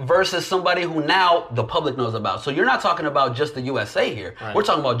versus somebody who now the public knows about. So you're not talking about just the USA here. Right. We're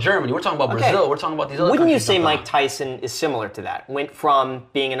talking about Germany. We're talking about Brazil. We're talking about these other Wouldn't you countries say Mike Tyson is similar to that? Went from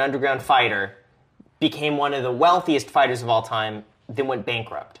being an underground fighter, became one of the wealthiest fighters of all time, then went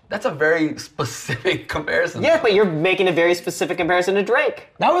bankrupt. That's a very specific comparison. Yeah, but you're making a very specific comparison to Drake.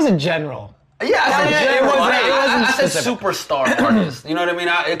 That was a general. Yeah, I said general. It wasn't I said superstar artist. You know what I mean?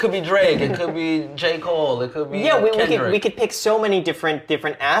 It could be Drake. It could be J. Cole. It could be we could pick so many different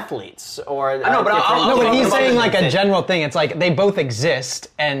athletes. Or I know, but he's saying like a general thing. It's like they both exist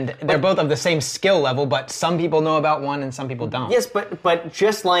and they're both of the same skill level, but some people know about one and some people don't. Yes, but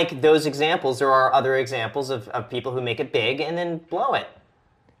just like those examples, there are other examples of people who make it big and then blow it.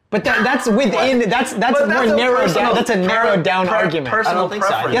 But that's within. That's more narrowed down. That's a narrowed down argument. I don't think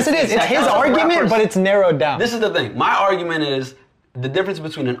so. Yes, it is. It's his argument, but it's narrowed down. This is the thing. My argument is the difference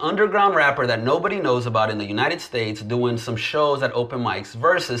between an underground rapper that nobody knows about in the United States doing some shows at open mics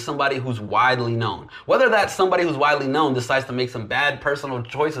versus somebody who's widely known. Whether that somebody who's widely known decides to make some bad personal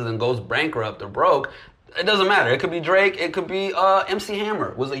choices and goes bankrupt or broke, it doesn't matter. It could be Drake. It could be MC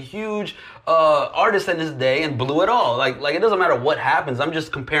Hammer. Was a huge artist in his day and blew it all. Like it doesn't matter what happens. I'm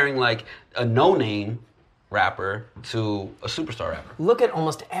just comparing like a no name rapper to a superstar rapper. Look at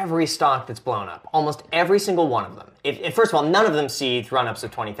almost every stock that's blown up. Almost every single one of them. If first of all, none of them see run-ups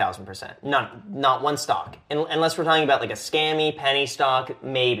of 20,000%. None. Not one stock. Unless we're talking about like a scammy penny stock,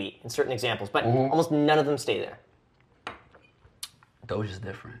 maybe, in certain examples. But almost none of them stay there. Doge is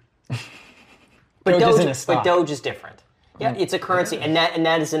different. But Doge isn't a stock. But Doge is different. Yeah, it's a currency, and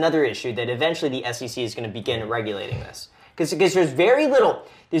that is another issue that eventually the SEC is going to begin regulating this. Because there's very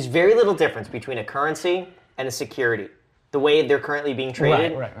little difference between a currency and a security. The way they're currently being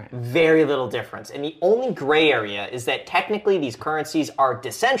traded, Right. very little difference. And the only gray area is that technically these currencies are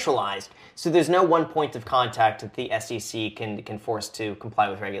decentralized, so there's no one point of contact that the SEC can force to comply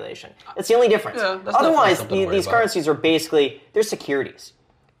with regulation. That's the only difference. Yeah, that's Otherwise, definitely something to worry these about. currencies are basically, they're securities.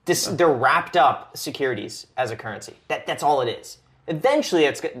 They're wrapped up securities as a currency. That's all it is. Eventually,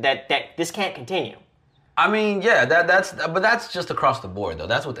 this can't continue. I mean, yeah, but that's just across the board, though.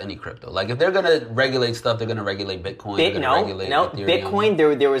 That's with any crypto. Like, if they're gonna regulate stuff, they're gonna regulate Bitcoin. They're gonna regulate Ethereum.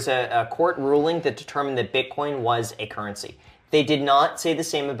 Bitcoin. There was a court ruling that determined that Bitcoin was a currency. They did not say the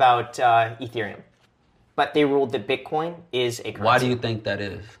same about Ethereum, but they ruled that Bitcoin is a currency. Why do you think that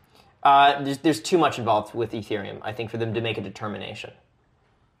is? There's too much involved with Ethereum, I think, for them to make a determination.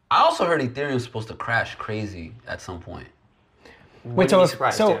 I also heard Ethereum is supposed to crash crazy at some point. Wait, Wouldn't be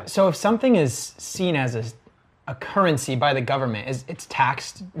surprised, yeah. so if something is seen as a currency by the government, it's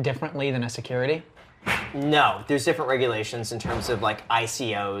taxed differently than a security? No, there's different regulations in terms of like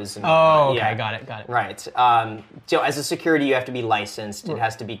ICOs. And, Oh, okay, yeah. got it. Right. So as a security, you have to be licensed. It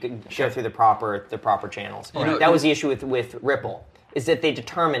has to be go through the proper channels. Right. That was the issue with Ripple, is that they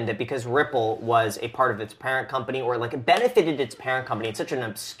determined that because Ripple was a part of its parent company, or like it benefited its parent company in such an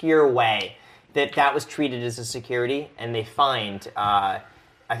obscure way, that was treated as a security, and they fined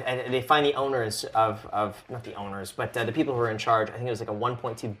the owners of not the owners, but the people who were in charge. I think it was like a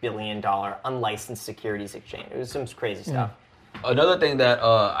 $1.2 billion unlicensed securities exchange. It was some crazy stuff. Another thing that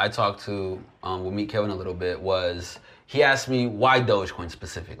I talked to with Meet Kevin a little bit was he asked me why Dogecoin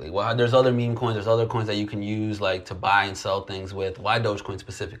specifically. Well, there's other meme coins, there's other coins that you can use like to buy and sell things with. Why Dogecoin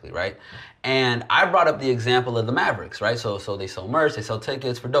specifically, right? And I brought up the example of the Mavericks, right? So they sell merch, they sell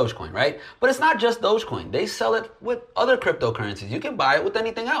tickets for Dogecoin, right? But it's not just Dogecoin. They sell it with other cryptocurrencies. You can buy it with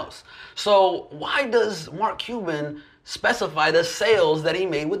anything else. So why does Mark Cuban specify the sales that he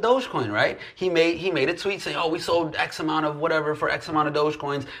made with Dogecoin, right? He made a tweet saying, oh, we sold X amount of whatever for X amount of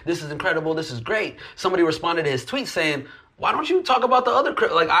Dogecoins. This is incredible. This is great. Somebody responded to his tweet saying, why don't you talk about the other,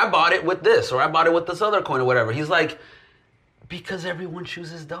 like I bought it with this, or I bought it with this other coin or whatever. He's like, because everyone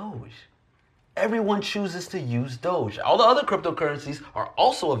chooses Doge. Everyone chooses to use Doge. All the other cryptocurrencies are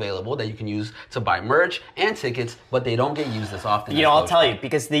also available that you can use to buy merch and tickets, but they don't get used as often. You know, I'll tell you,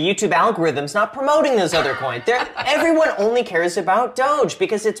 because the YouTube algorithm's not promoting those other coins. Everyone only cares about Doge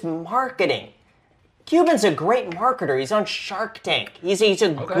because it's marketing. Cuban's a great marketer. He's on Shark Tank. He's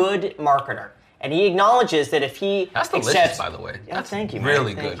a good marketer. And he acknowledges that if he That's delicious, accepts... by the way. Yeah, That's thank you, man.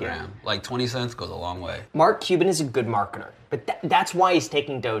 really Thank good, you. Graham. Like 20 cents goes a long way. Mark Cuban is a good marketer. But that's why he's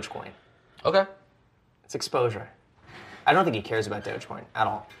taking Dogecoin. Okay. It's exposure. I don't think he cares about Dogecoin at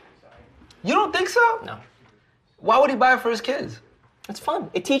all. You don't think so? No. Why would he buy it for his kids? It's fun.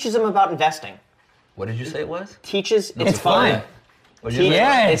 It teaches him about investing. What did you say it was? It's fun. fun. What did you say?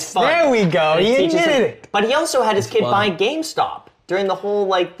 Yes, It's fun. there we go. It He teaches admitted him- it. But he also had his kid fun. buy GameStop during the whole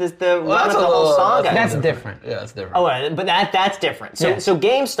run of that's the a whole little- saga. That's different. Yeah, that's different. Oh, but that's different. So Yeah. so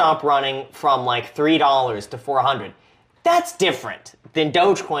GameStop running from like $3 to $400, that's different than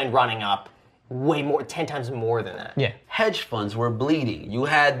Dogecoin running up way more, 10 times more than that. Yeah. Hedge funds were bleeding. You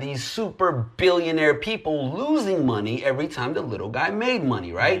had these super billionaire people losing money every time the little guy made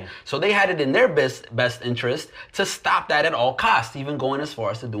money, right? So they had it in their best interest to stop that at all costs, even going as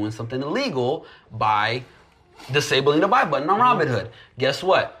far as to doing something illegal by disabling the buy button on Robinhood. Guess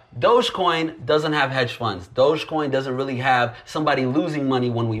what? Dogecoin doesn't have hedge funds. Dogecoin doesn't really have somebody losing money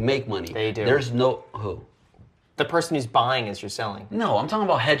when we make money. They do. There's no... Who? The person who's buying is you're selling. No, I'm talking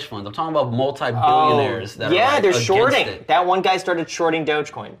about hedge funds. I'm talking about multi-billionaires that are yeah, like they're against shorting. it. That one guy started shorting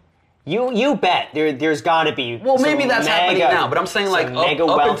Dogecoin. You bet. There's got to be. Well, maybe some that's happening mega- now, but I'm saying like some up mega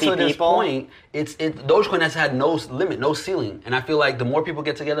wealthy until this people. point, Dogecoin has had no limit, no ceiling, and I feel like the more people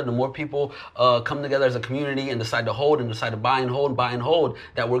get together, the more people come together as a community and decide to hold and decide to buy and hold,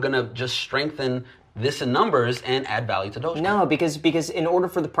 that we're gonna just strengthen this in numbers and add value to Dogecoin. No, because in order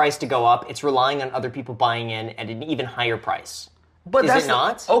for the price to go up, it's relying on other people buying in at an even higher price. But Is that's it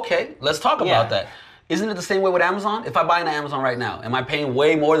not? Okay, let's talk Yeah. about that. Isn't it the same way with Amazon? If I buy into Amazon right now, am I paying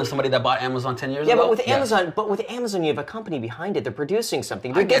way more than somebody that bought Amazon 10 years Yeah, ago? but with Yes. Amazon, you have a company behind it. They're producing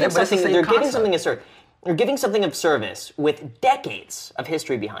something. They're I get giving it, but it's the something. same They're giving concept. something of service. They're giving something of service with decades of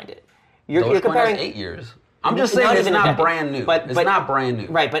history behind it. You're Dogecoin comparing. has 8 years. I'm just saying it's even a not decade. brand new. It's not brand new.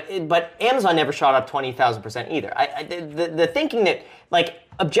 Right, but Amazon never shot up 20,000% either. The thinking that, like,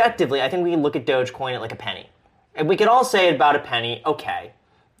 objectively, I think we can look at Dogecoin at like a penny. And we could all say about a penny, okay,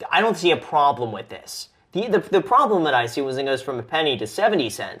 I don't see a problem with this. The problem that I see was it goes from a penny to 70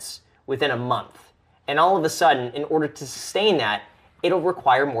 cents within a month. And all of a sudden, in order to sustain that, it'll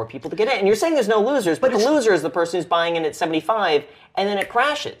require more people to get in. And you're saying there's no losers, but the loser is the person who's buying in at 75 and then it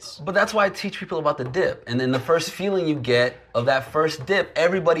crashes. But that's why I teach people about the dip. And then the first feeling you get of that first dip,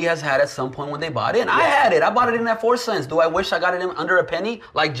 everybody has had at some point when they bought in. I had it. I bought it in at 4 cents. Do I wish I got it in under a penny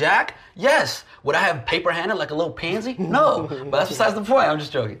like Jack? Yes. Would I have paper handed like a little pansy? No. But that's besides the point. I'm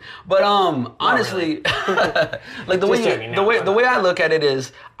just joking. But honestly, like the way I look at it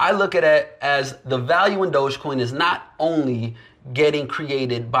is, I look at it as the value in Dogecoin is not only getting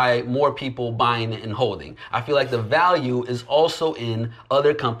created by more people buying it and holding. I feel like the value is also in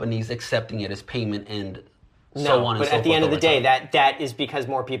other companies accepting it as payment and so on and so forth. But at the end of the day, that is because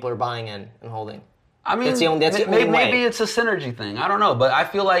more people are buying in and holding. I mean, maybe it's a synergy thing. I don't know, but I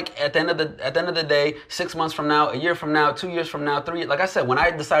feel like at the end of the day, 6 months from now, a year from now, 2 years from now, 3. Like I said, when I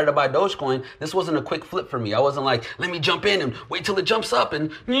decided to buy Dogecoin, this wasn't a quick flip for me. I wasn't like, let me jump in and wait till it jumps up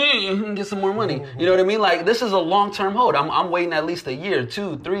and get some more money. You know what I mean? Like, this is a long-term hold. I'm waiting at least a year,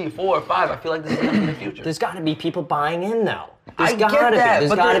 2, 3, 4, 5. I feel like this is going to be the future. There's got to be people buying in though. I get that,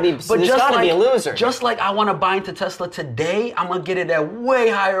 there's got to be a loser. Just like I want to buy into Tesla today, I'm gonna get it at way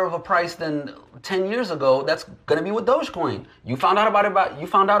higher of a price than 10 years ago. That's gonna be with Dogecoin. You found out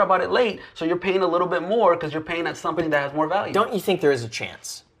about it late, so you're paying a little bit more because you're paying at something that has more value. Don't you think there is a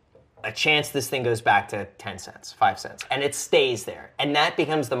chance this thing goes back to 10 cents, 5 cents, and it stays there, and that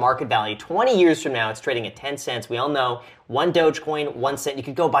becomes the market value? 20 years from now, it's trading at 10 cents. We all know 1 Dogecoin, 1 cent. You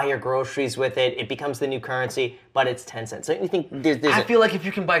could go buy your groceries with it. It becomes the new currency, but it's 10 cents. Don't you think I feel like if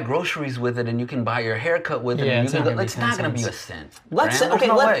you can buy groceries with it and you can buy your haircut with it, it's not going to be a cent. Let's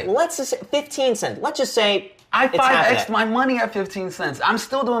just say 15 cents. Let's just say I 5x'd my money at 15 cents. I'm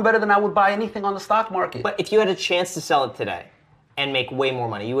still doing better than I would buy anything on the stock market. But if you had a chance to sell it today and make way more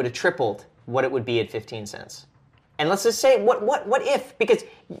money, you would have tripled what it would be at 15 cents. And let's just say, what if? Because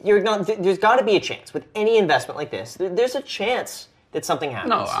there's got to be a chance with any investment like this. There's a chance that something happens.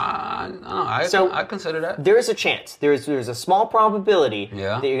 No, I consider that. There is a chance. There's a small probability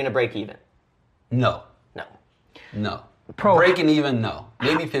that you're going to break even. No. Breaking even, no.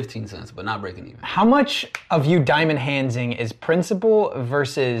 Maybe 15 cents, but not breaking even. How much of you diamond handsing is principal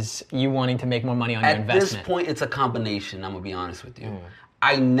versus you wanting to make more money on your investment? At this point, it's a combination, I'm going to be honest with you.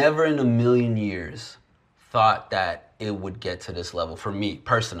 I never in a million years thought that it would get to this level for me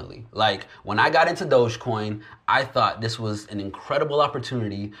personally. Like, when I got into Dogecoin, I thought this was an incredible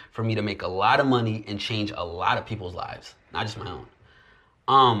opportunity for me to make a lot of money and change a lot of people's lives, not just my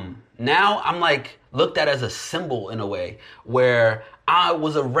own. Now I'm like looked at as a symbol in a way where I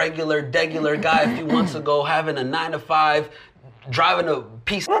was a degular guy a few months ago, having a 9-to-5, driving a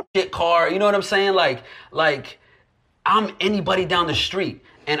piece of shit car. You know what I'm saying? Like I'm anybody down the street.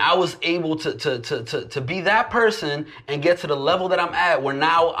 And I was able to be that person and get to the level that I'm at where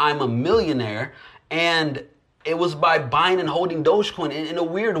now I'm a millionaire. And it was by buying and holding Dogecoin. In a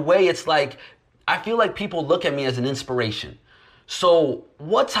weird way, it's like, I feel like people look at me as an inspiration. So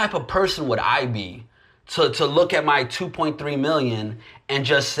what type of person would I be to look at my 2.3 million and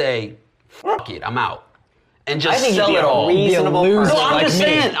just say, fuck it, I'm out? And just sell it all. Reasonable person. No, I'm just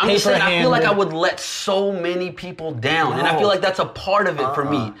saying, I feel like I would let so many people down. And I feel like that's a part of it for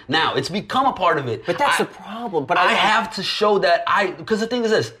me. Now, it's become a part of it. But that's the problem. But I have to show that because the thing is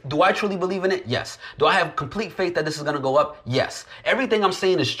this, do I truly believe in it? Yes. Do I have complete faith that this is going to go up? Yes. Everything I'm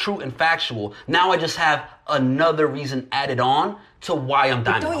saying is true and factual. Now I just have another reason added on to why I'm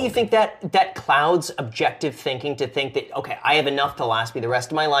diamond holding. Don't you think that clouds objective thinking to think that, okay, I have enough to last me the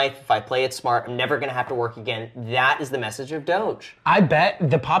rest of my life. If I play it smart, I'm never going to have to work again. That is the message of Doge. I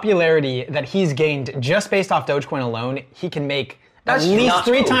bet the popularity that he's gained just based off Dogecoin alone, he can make at least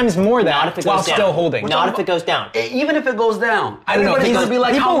 3 times more that while still holding. Not if it goes down. Even if it goes down. I don't know. Everybody's going to be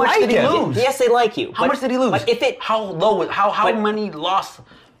like, how much did he lose? Yes, they like you. How much did he lose? But if it, how many loss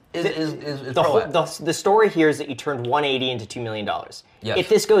is pro at? The story here is that you turned 180 into $2 million. Yes. If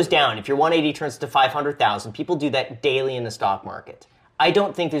this goes down, if your 180 turns to 500,000, people do that daily in the stock market. I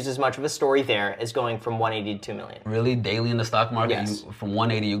don't think there's as much of a story there as going from 180 to 2 million. Really? Daily in the stock market? Yes. From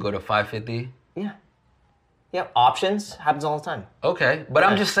 180 you go to 550? Yeah. Yeah, options happens all the time. Okay, but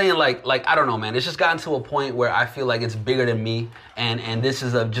I'm just saying, like I don't know, man. It's just gotten to a point where I feel like it's bigger than me, and this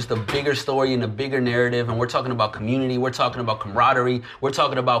is just a bigger story and a bigger narrative. And we're talking about community, we're talking about camaraderie, we're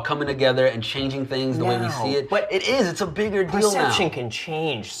talking about coming together and changing things the way we see it. But it's a bigger deal now. Perception can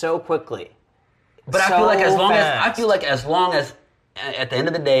change so quickly. But I So feel like fast. as long as at the end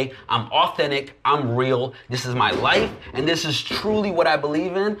of the day, I'm authentic, I'm real, this is my life, and this is truly what I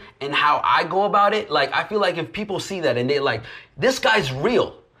believe in and how I go about it. Like, I feel like if people see that and they're like, this guy's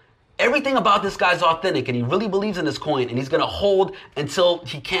real. Everything about this guy's authentic, and he really believes in this coin, and he's gonna hold until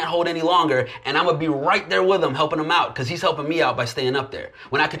he can't hold any longer, and I'm gonna be right there with him, helping him out, because he's helping me out by staying up there,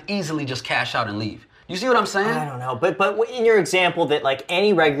 when I could easily just cash out and leave. You see what I'm saying? I don't know, but in your example that like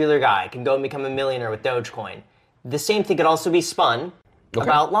any regular guy can go and become a millionaire with Dogecoin, the same thing could also be spun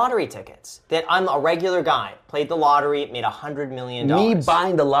about lottery tickets. That I'm a regular guy, played the lottery, made $100 million. Me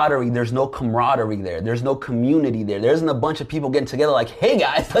buying the lottery, there's no camaraderie there. There's no community there. There isn't a bunch of people getting together like, hey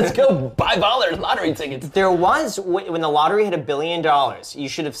guys, let's go buy $5 lottery tickets. There was, when the lottery hit $1 billion, you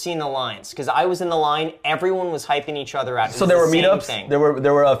should have seen the lines. Because I was in the line, everyone was hyping each other out. So there were meetups,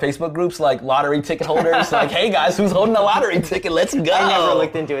 there were Facebook groups like lottery ticket holders, like, hey guys, who's holding a lottery ticket? Let's go. I never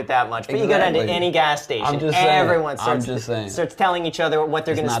looked into it that much. But you go down to any gas station, everyone starts telling each other what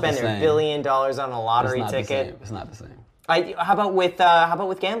they're going to spend their $1 billion on a lottery ticket. It's not the same. How about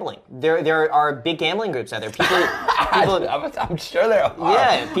with gambling? There are big gambling groups out there. People I'm sure there are.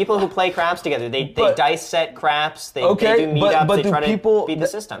 Yeah, people who play craps together. They dice set craps. They do meetups. They try to beat the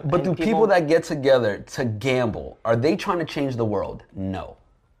system. But do people that get together to gamble, are they trying to change the world? No.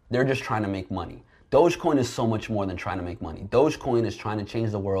 They're just trying to make money. Dogecoin is so much more than trying to make money. Dogecoin is trying to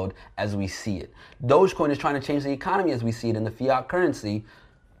change the world as we see it. Dogecoin is trying to change the economy as we see it in the fiat currency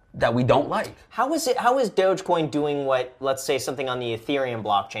that we don't like. How is Dogecoin doing what, let's say, something on the Ethereum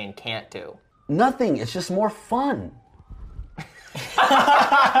blockchain can't do? Nothing. It's just more fun.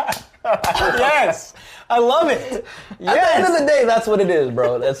 Yes, I love it. Yes. At the end of the day, that's what it is,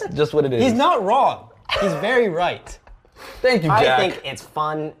 bro. That's just what it is. He's not wrong. He's very right. Thank you, Jack. I think it's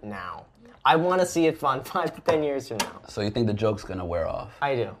fun now. I want to see it fun 5 to 10 years from now. So you think the joke's gonna wear off?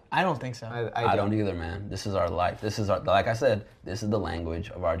 I do. I don't think so. I don't either, man. This is our life. This is our, like I said, this is the language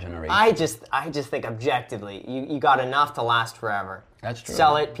of our generation. I just think objectively, you got enough to last forever. That's true.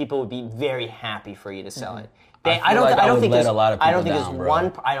 Sell it, people would be very happy for you to sell it. I don't think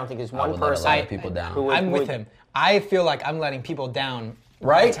there's one person. Let people down. I'm with him. I feel like I'm letting people down.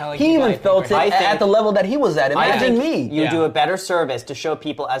 Right? He even felt it at the level that he was at. Imagine me. You do a better service to show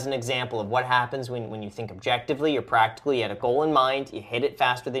people as an example of what happens when you think objectively or practically. You had a goal in mind. You hit it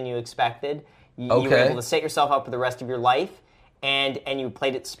faster than you expected. You were able to set yourself up for the rest of your life, and you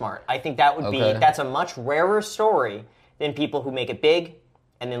played it smart. I think that would be that's a much rarer story than people who make it big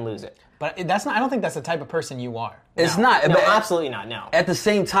and then lose it. But that's not. I don't think that's the type of person you are. It's not. No, absolutely not. No. At the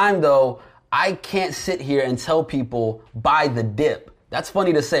same time, though, I can't sit here and tell people buy the dip. That's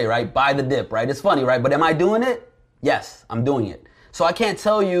funny to say, right? Buy the dip, right? It's funny, right? But am I doing it? Yes, I'm doing it. So I can't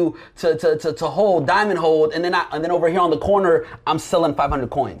tell you to hold, diamond hold, and then over here on the corner, I'm selling 500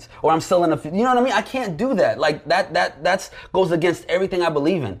 coins. Or I'm selling you know what I mean? I can't do that. Like that goes against everything I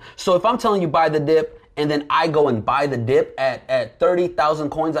believe in. So if I'm telling you buy the dip, and then I go and buy the dip at 30,000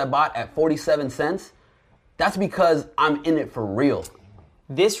 coins I bought at 47 cents, that's because I'm in it for real.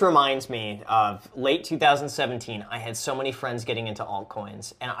 This reminds me of late 2017. I had so many friends getting into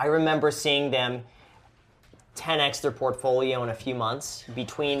altcoins, and I remember seeing them 10x their portfolio in a few months.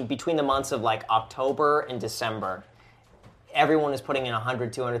 Between the months of like October and December, everyone was putting in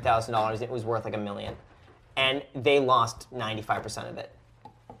 $100,000, $200,000. It was worth like $1 million, and they lost 95% of it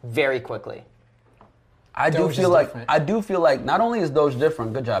very quickly. I do feel like not only is Doge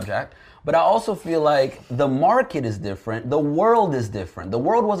different, good job, Jack, but I also feel like the market is different. The world is different. The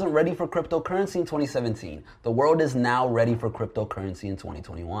world wasn't ready for cryptocurrency in 2017. The world is now ready for cryptocurrency in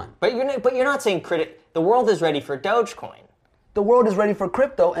 2021. But you're not saying the world is ready for Dogecoin. The world is ready for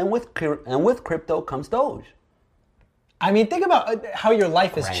crypto, and with crypto comes Doge. I mean, think about how your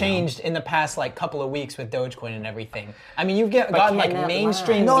life has changed in the past like couple of weeks with Dogecoin and everything. I mean, you've gotten like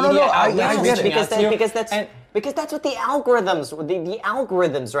mainstream media outlets because that's what the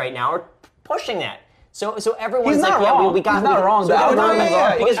algorithms right now are pushing that. So everyone's He's like, not wrong. we got He's not wrong. The algorithms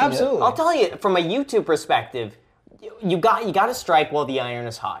are pushing absolutely. it. I'll tell you from a YouTube perspective, you got to strike while the iron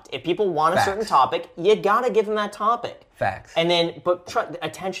is hot. If people want a certain topic, you got to give them that topic. Facts. And then,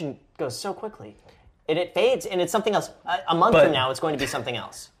 attention goes so quickly. It fades, and it's something else. A month from now, it's going to be something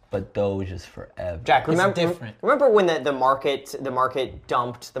else. But Doge is forever. Jack, remember when the market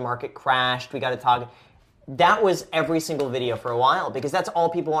dumped, the market crashed, we got to talk. That was every single video for a while because that's all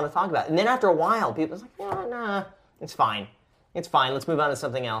people want to talk about. And then after a while, people was like, nah, it's fine. It's fine. Let's move on to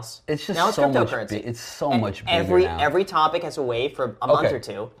something else. It's just now it's so cryptocurrency. much. It's so much bigger now. Every topic has a wave for a month or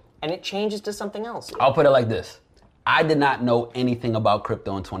two, and it changes to something else. I'll put it like this. I did not know anything about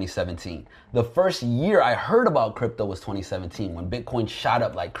crypto in 2017. The first year I heard about crypto was 2017 when Bitcoin shot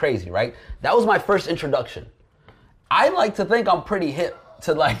up like crazy, right? That was my first introduction. I like to think I'm pretty hip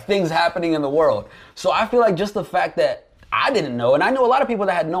to like things happening in the world. So I feel like just the fact that I didn't know, and I know a lot of people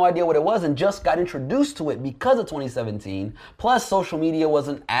that had no idea what it was and just got introduced to it because of 2017, plus social media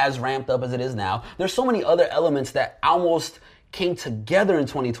wasn't as ramped up as it is now. There's so many other elements that almost came together in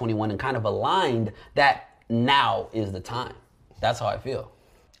 2021 and kind of aligned that now is the time. That's how I feel.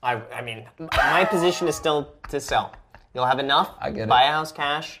 I mean, my position is still to sell. You'll have enough, I get it. buy a house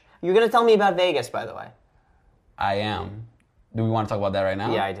cash. You're going to tell me about Vegas, by the way. I am. Do we want to talk about that right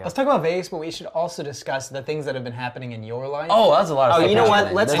now? Yeah, I do. Let's talk about Vegas, but we should also discuss the things that have been happening in your life. Oh, that's a lot of stuff. You know what?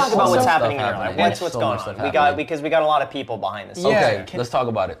 happening. Let's There's talk about so what's much happening in stuff your life. happening. What's So going much stuff on? happening. Because we got a lot of people behind this. Okay, Yeah, let's talk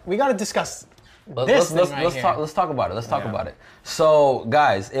about it. we got to discuss Let's this thing right let's here. talk. Let's talk about it. Let's talk about it. So,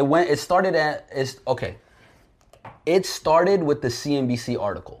 guys, it started with the CNBC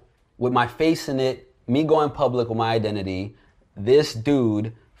article with my face in it, me going public with my identity. This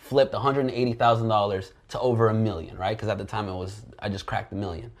dude flipped $180,000 to over $1 million, right? Because at the time I just cracked $1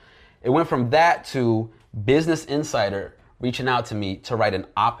 million. It went from that to Business Insider reaching out to me to write an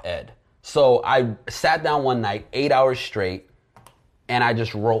op-ed. So I sat down one night, 8 hours straight, and I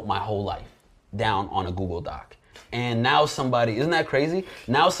just wrote my whole life down on a Google Doc. And now somebody, isn't that crazy?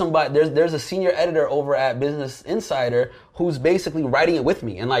 Now somebody, there's a senior editor over at Business Insider who's basically writing it with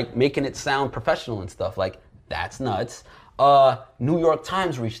me and like making it sound professional and stuff. Like, that's nuts. New York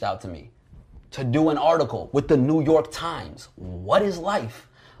Times reached out to me to do an article with the New York Times. What is life?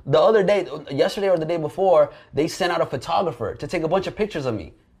 The other day, yesterday or the day before, they sent out a photographer to take a bunch of pictures of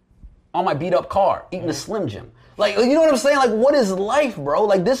me on my beat up car, eating a Slim Jim. Like, you know what I'm saying? Like, what is life, bro?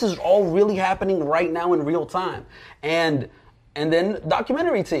 Like, this is all really happening right now in real time. And then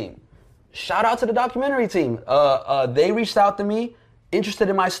documentary team. Shout out to the documentary team. They reached out to me, interested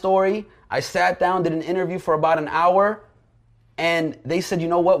in my story. I sat down, did an interview for about an hour, and they said, you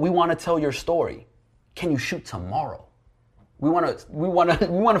know what? We want to tell your story. Can you shoot tomorrow? We want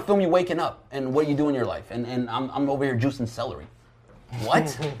to film you waking up and what you do in your life. And I'm over here juicing celery.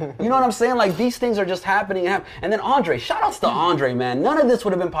 What? You know what I'm saying? Like, these things are just happening. And then Andre, shout outs to Andre, man. None of this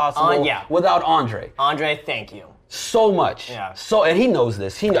would have been possible without Andre. Andre, thank you. So much. Yeah. And he knows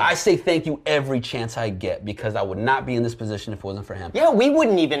this. I say thank you every chance I get because I would not be in this position if it wasn't for him. Yeah, we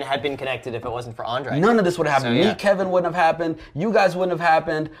wouldn't even have been connected if it wasn't for Andre. None of this would have happened. So, yeah. Me, Kevin wouldn't have happened. You guys wouldn't have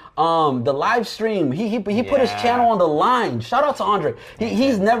happened. The live stream, he put his channel on the line. Shout out to Andre.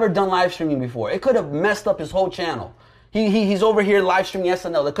 He's never done live streaming before. It could have messed up his whole channel. He's over here live streaming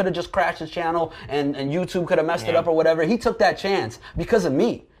SNL. It could have just crashed his channel and YouTube could have messed it up or whatever. He took that chance because of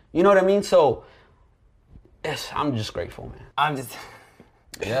me. You know what I mean? So, yes, I'm just grateful, man. I'm just...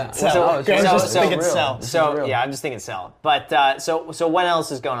 Yeah. I'm just thinking sell. So, yeah, I'm just thinking sell. But, so what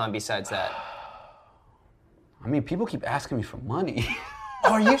else is going on besides that? I mean, people keep asking me for money.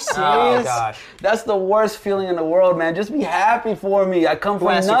 Are you serious? Oh, gosh. That's the worst feeling in the world, man. Just be happy for me. I come from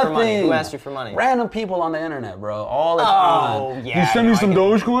asked you nothing. for money? Who asked you for money? Random people on the internet, bro. All the time. Oh, yeah. You send me some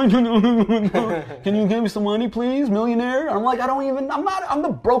Dogecoin? Can you give me some money, please, millionaire? I'm like, I'm the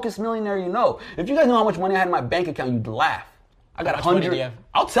brokest millionaire you know. If you guys know how much money I had in my bank account, you'd laugh. I got How much money do you have?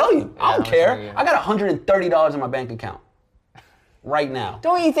 I'll tell you. I don't how much money do you care. have? I got $130 in my bank account right now.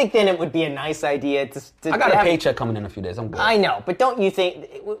 Don't you think then it would be a nice idea to I got a have- paycheck coming in a few days. I'm good. I know, but don't you think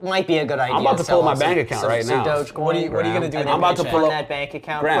it might be a good idea? I'm about to sell pull my off bank some- account some- right some now. Dogecoin, What are you gonna do with and your I'm about to paycheck? pull that bank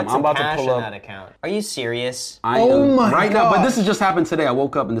account. Graham, put some I'm about to cash pull in up- that account. Are you serious? I Oh am my right now, but God. this has just happened today. I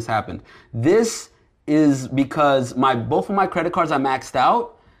woke up and this happened. This is because both of my credit cards I maxed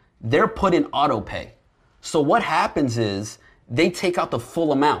out, they're put in auto pay. So what happens is they take out the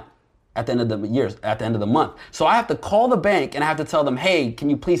full amount at the end of the month. So I have to call the bank and I have to tell them, hey, can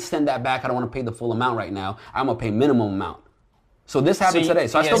you please send that back? I don't want to pay the full amount right now. I'm gonna pay minimum amount. So this happened today.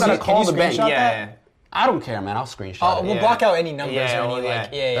 So I still gotta call the bank. screenshot Yeah. that? I don't care, man. I'll screenshot it. We'll block out any numbers Yeah, or any well,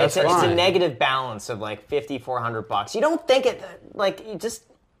 yeah. That's It's a fine. negative balance of like $5,400. You don't think it like you just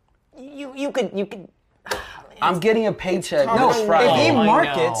you could. I'm getting a paycheck No, this if Friday. If he I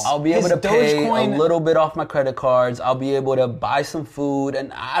markets, I'll be able his to pay Dogecoin, a little bit off my credit cards. I'll be able to buy some food,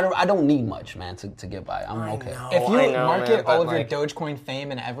 and I don't need much, man, to get by. I'm okay. If you I know, market man, all but, of your like- Dogecoin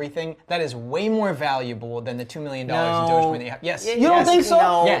fame and everything, that is way more valuable than the $2 million in No. Dogecoin that you have. Yes. You don't Yes, think so?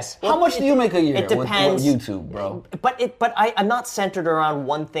 no. Yes. How much do you make a year It depends. with YouTube, bro? But I'm not centered around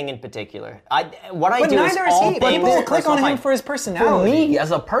one thing in particular. What I But do neither is is all he. famous People click on personal him fame. for his For personality. me, as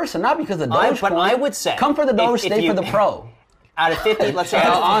a person, not because of Dogecoin. But I would say, come for the Doge, if stay you- for the pro. Out of 50, let's say,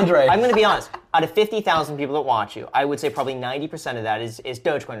 Shout out Andre. I'm going to be honest. Out of 50,000 people that watch you, I would say probably 90% of that is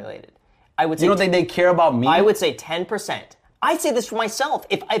Dogecoin related. I would say You don't think they care about me? I would say 10%. I say this for myself.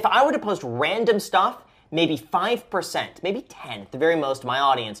 If I were to post random stuff, maybe 5%, maybe 10 at the very most of my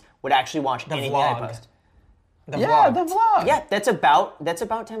audience would actually watch anything I vlog. post. The Yeah, vlog. the vlog. Yeah, that's about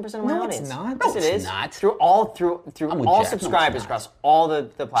 10% of my No, audience. it's not. Yes, No, it it's is. not. Through I'm all with Jack. No, subscribers it's not. across all the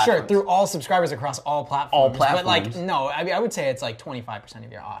platforms. Sure, through all subscribers across all platforms. All But like, platforms. no, I would say it's like 25%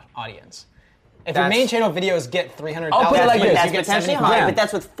 of your audience. If your That's- main channel videos get 300,000 I'll put it like views, this. That's you get potentially 75. high, but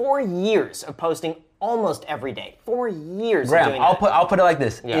that's with 4 years of posting almost every day. 4 years of Graham, doing I'll that. put it like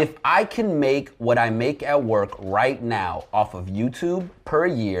this. Yeah. If I can make what I make at work right now off of YouTube per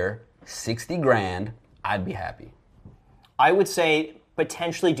year, 60 grand, I'd be happy. I would say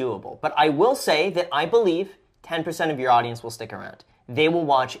potentially doable, but I will say that I believe 10% of your audience will stick around. They will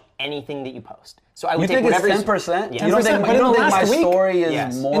watch anything that you post. So I would You take think it's whatever 10%? Yeah. You don't 10%, think, but you in don't the think my last week- story is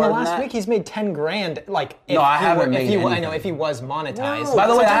Yes. more In the than last that? week, he's made 10 grand. Like, if No, I he haven't were, made if he, I anything. know if he was monetized. No. By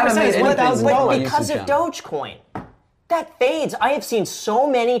the way, I haven't 10% made is anything $1,000. with my But YouTube because of channel. Dogecoin, that fades. I have seen so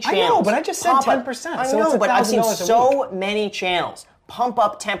many I channels. know, but I just said pump up- 10%, I so know, it's but I've seen $1,000 a so many channels pump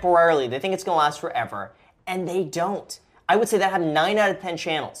up temporarily. They think it's going to last forever, and they don't. I would say that have 9 out of 10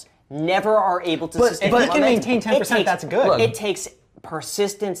 channels never are able to sustain. if you can momentum. maintain 10%, It takes- that's good. Look. It takes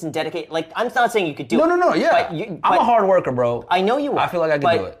persistence and dedication. Like, I'm not saying you could do No, it. no, no, yeah. But I'm a hard worker, bro. I know you are. I feel like I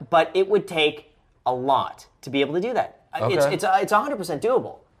can do it. But it would take a lot to be able to do that. Okay. It's 100%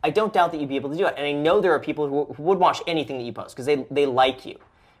 doable. I don't doubt that you'd be able to do it. And I know there are people who would watch anything that you post because they like you.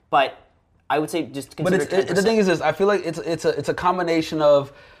 But I would say just But consider it's, 10%. the thing is this, I feel like it's a combination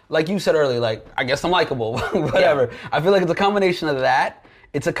of, like you said earlier, like, I guess I'm likable, whatever. Yeah. I feel like it's a combination of that.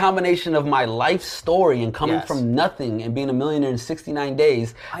 It's a combination of my life story and coming Yes. from nothing and being a millionaire in 69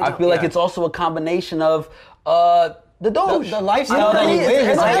 days. I don't- feel like yeah. it's also a combination of the Doge. The lifestyle that you It's- live it's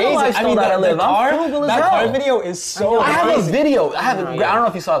is the amazing. lifestyle I mean, that I live. the I'm car, frugal as that hell. car video is so I have a amazing. video. I don't know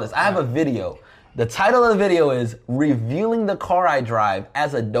if you saw this. I have Yeah. a video. The title of the video is Revealing the Car I Drive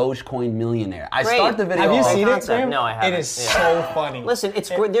as a Dogecoin Millionaire. I Great. start the video Have you off- seen it, concept. Graham? No, I haven't. It is Yeah. so funny. Listen, it's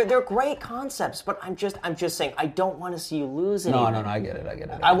great. They're great concepts, but I'm just saying I don't want to see you lose anything. No, I get it.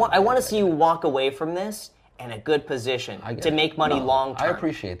 I want to see you walk away from this in a good position I get to it. make money No, long term. I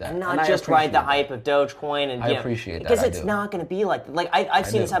appreciate that. and not And I just ride the appreciate hype of Dogecoin. And I you know, appreciate that, because I it's do. not going to be like I've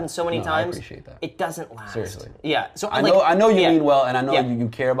seen do. this happen so many No, I times. appreciate that. It doesn't last. Seriously. Yeah. So I know you yeah. mean well, and I know Yeah. you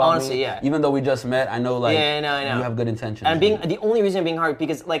care about Honestly, me. yeah. Even though we just met, I know like Yeah, no, I know. you have good intentions. And the only reason I'm being hard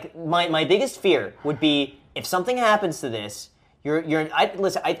because like my biggest fear would be if something happens to this,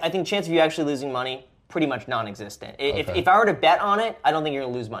 I think chance of you actually losing money pretty much non-existent. Okay. If I were to bet on it, I don't think you're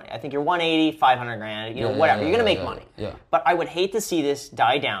gonna lose money. I think you're 180, 500 grand, whatever. You're gonna make money. Yeah. But I would hate to see this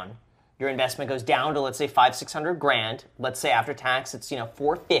die down. Your investment goes down to let's say 500-600 grand. Let's say after tax it's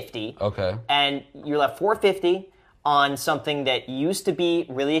 450. Okay. And you're left 450 on something that used to be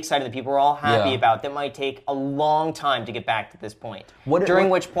really exciting that people were all happy Yeah. about that might take a long time to get back to this point. What- During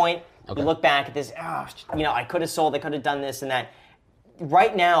what- which point Okay. you look back at this, I could have sold, I could have done this and that.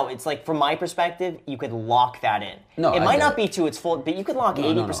 Right now, it's like from my perspective, you could lock that in. No, it I might get not it. be to its full, but you could lock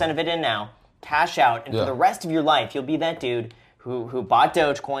 80% no. of it in now, cash out, and Yeah. for the rest of your life, you'll be that dude who bought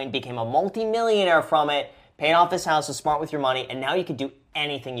Dogecoin, became a multi-millionaire from it, paid off his house, was smart with your money, and now you can do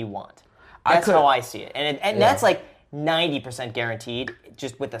anything you want. That's how I see it. And that's like 90% guaranteed,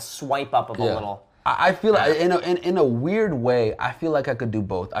 just with a swipe up of a little. I feel like in a weird way, I feel like I could do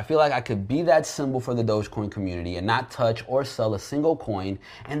both. I feel like I could be that symbol for the Dogecoin community and not touch or sell a single coin,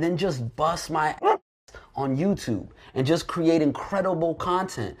 and then just bust my ass on YouTube and just create incredible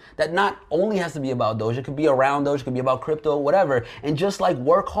content that not only has to be about Doge, it could be around Doge, it could be about crypto, whatever, and just like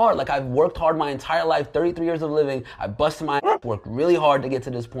work hard. Like I've worked hard my entire life, 33 years of living. I busted my ass, worked really hard to get to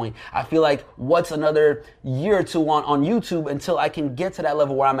this point. I feel like what's another year or two on YouTube until I can get to that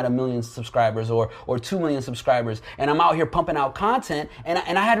level where I'm at 1 million subscribers or 2 million subscribers, and I'm out here pumping out content, and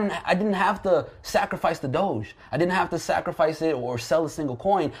I didn't have to sacrifice the Doge. I didn't have to sacrifice it or sell a single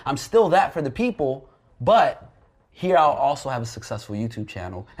coin. I'm still that for the people, but here I'll also have a successful YouTube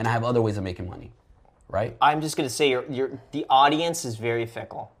channel, and I have other ways of making money, right? I'm just going to say the audience is very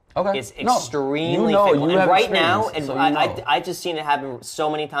fickle. Okay. It's No, extremely you know, fickle. you And have right now, experience, and so you know. I've just seen it happen so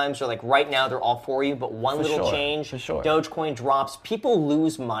many times where like right now they're all for you, but one For little sure, change, for sure. Dogecoin drops, people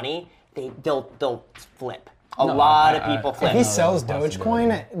lose money, they'll flip. A lot of people If flip. he sells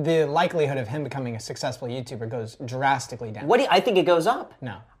Dogecoin, the likelihood of him becoming a successful YouTuber goes drastically down. I think it goes up.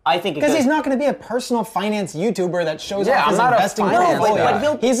 No. I think Because he's not going to be a personal finance YouTuber that shows off his I'm not a investing finance portfolio. guy.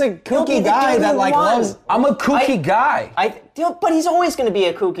 But He's a he'll be kooky the guy dude that who like won. loves. I'm a kooky guy. But he's always going to be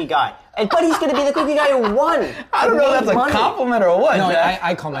a kooky guy. But he's going to be the kooky guy who won. I don't know if that's a compliment or what. No, Jack.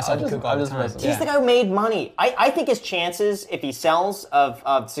 I call myself a kook all the time. messing. He's the guy who made money. I think his chances, if he sells,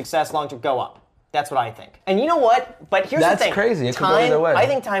 of success long term go up. That's what I think. And you know what? But here's the That's thing. crazy. It could go either way. I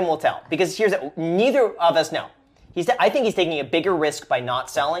think time will tell. Because neither of us know. I think he's taking a bigger risk by not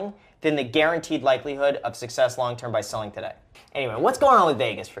selling than the guaranteed likelihood of success long term by selling today. Anyway, what's going on with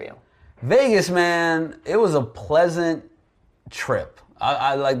Vegas for you? Vegas, man, it was a pleasant trip.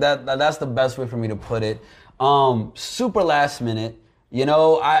 I like that. That's the best way for me to put it. Super last minute. You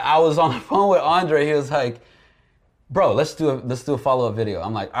know, I was on the phone with Andre. He was like, "Bro, let's do a follow-up video."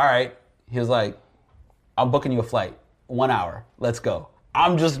 I'm like, "All right." He was like, "I'm booking you a flight. 1 hour. Let's go."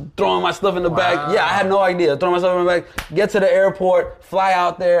 I'm just throwing my stuff in the bag. Yeah, I had no idea. Throwing my stuff in the bag. Get to the airport. Fly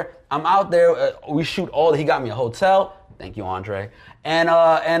out there. I'm out there. We shoot all. He got me a hotel. Thank you, Andre. And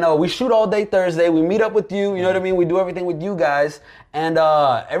we shoot all day Thursday. We meet up with you. You know what I mean? We do everything with you guys. And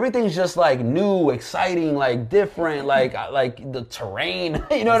everything's just like new, exciting, like different, like the terrain.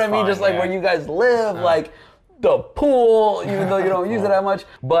 You know what I mean? Just like where you guys live, like the pool, even though you don't use it that much.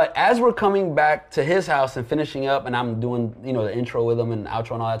 But as we're coming back to his house and finishing up, and I'm doing, the intro with him and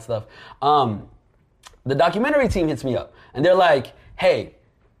outro and all that stuff, the documentary team hits me up. And they're like, "Hey,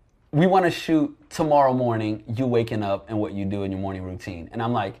 we want to shoot tomorrow morning, you waking up and what you do in your morning routine." And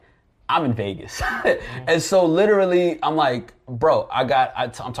I'm like, I'm in Vegas. And so literally, I'm like, bro, I'm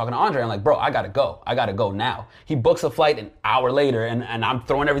talking to Andre. I'm like, bro, I gotta go now. He books a flight an hour later, and I'm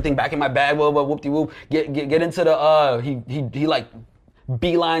throwing everything back in my bag, whoop-de-whoop, get into the, he like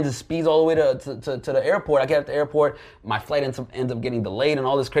beelines and speeds all the way to the airport. I get at the airport, my flight ends up getting delayed and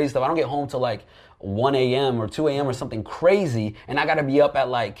all this crazy stuff. I don't get home till like 1 a.m. or 2 a.m. or something crazy, and I gotta be up at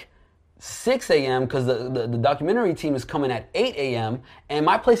like 6 a.m. because the documentary team is coming at 8 a.m. and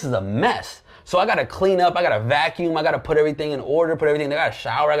my place is a mess. So I gotta clean up, I gotta vacuum, I gotta put everything in order, I gotta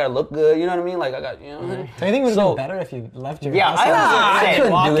shower, I gotta look good, you know what I mean? Like I got, you know what I mean? Do you think it would have been better if you left your house? I I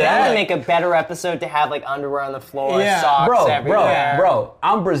couldn't do that. That would make a better episode to have like underwear on the floor, socks everywhere. Bro,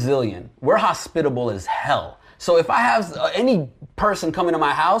 I'm Brazilian. We're hospitable as hell. So if I have any person coming to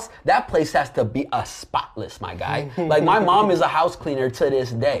my house, that place has to be spotless, my guy. Like my mom is a house cleaner to this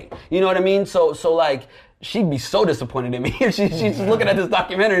day. You know what I mean? So like she'd be so disappointed in me if she's just looking at this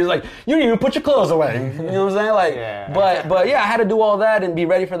documentary. She's like, "You didn't even put your clothes away." You know what I'm saying? Like, but yeah, I had to do all that and be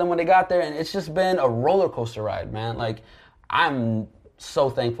ready for them when they got there, and it's just been a roller coaster ride, man. Like I'm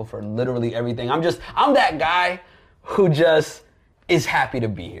so thankful for literally everything. I'm that guy who just is happy to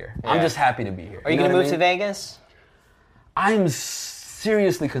be here. Yeah. I'm just happy to be here. Are you going to move to Vegas? I'm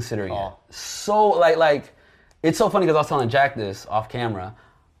seriously considering it. So, like, it's so funny because I was telling Jack this off camera.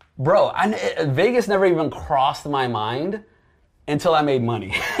 Bro, Vegas never even crossed my mind until I made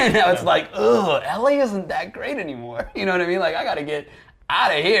money. And now it's like, ugh, LA isn't that great anymore. You know what I mean? Like, I got to get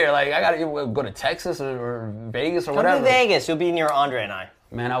out of here. Like, I got to go to Texas or Vegas or whatever. Come to Vegas. You'll be near Andre and I.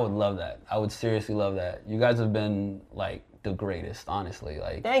 Man, I would love that. I would seriously love that. You guys have been, like, the greatest, honestly.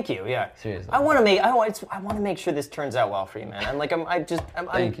 Like, thank you. Yeah, seriously. I want to make sure this turns out well for you, man. I'm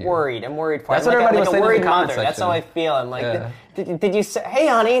worried. I'm worried for you. That's what everybody was saying in the comment section. That's how I feel. I'm like, yeah. did you? Hey,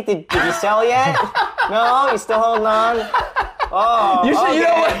 honey, did you sell yet? No, you still holding on? Oh, you should.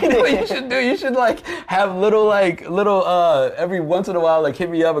 okay. You know what you should do? You should like have little every once in a while like hit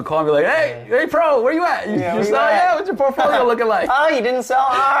me up and call me like, hey pro, where you at? You sell? Yeah, what's your portfolio looking like? Oh, you didn't sell?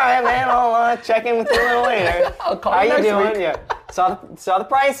 All right, man. I'll check in with you a little later. I'll call How you next doing? week. Yeah. Saw the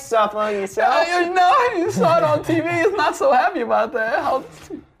price up on you sell? No, you saw it on TV. He's not so happy about that.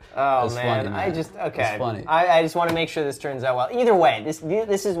 Oh It's man. funny, man. It's funny. I just want to make sure this turns out well. Either way,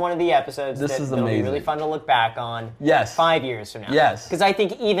 this is one of the episodes that'll be really fun to look back on. Yes. 5 years from now. Yes. Because I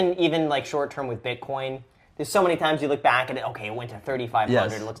think even like short term with Bitcoin, there's so many times you look back at it. Okay, it went to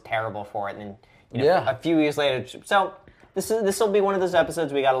 3,500. It looks terrible for it, and then a few years later. So this will be one of those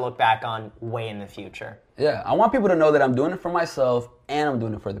episodes we got to look back on way in the future. Yeah, I want people to know that I'm doing it for myself, and I'm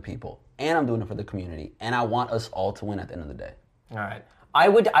doing it for the people, and I'm doing it for the community, and I want us all to win at the end of the day. All right. I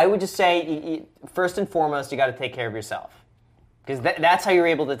would just say, first and foremost, you got to take care of yourself. Because that's how you're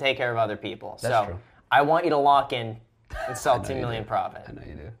able to take care of other people. That's true. I want you to lock in and sell 2 million profit. I know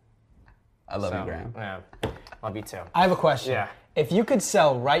you do. I love you, Graham. Yeah. Love you too. I have a question. Yeah. If you could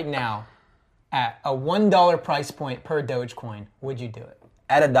sell right now at a $1 price point per Dogecoin, would you do it?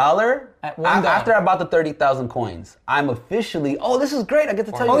 At $1, At $1. after I bought the 30,000 coins, I'm officially, this is great, I get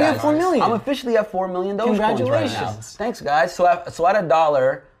to tell you Oh, guys. you have 4 million. I'm officially at 4 million Dogecoins right now. Congratulations. Thanks, guys. So at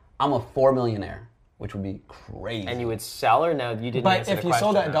 $1, I'm a 4 millionaire, which would be crazy. And you would sell or no? You didn't But answer if the you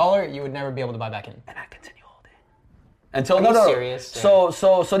sold question. at $1, you would never be able to buy back in. And I continue holding. Until, Are no, you no, no. serious?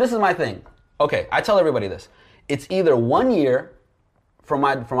 So this is my thing. Okay, I tell everybody this. It's either 1 year from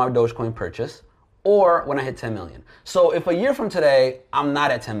my Dogecoin purchase, or when I hit 10 million. So if a year from today, I'm not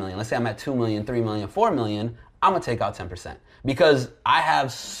at 10 million, let's say I'm at 2 million, 3 million, 4 million, I'm gonna take out 10%. Because I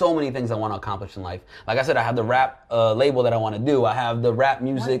have so many things I wanna accomplish in life. Like I said, I have the rap label that I wanna do. I have the rap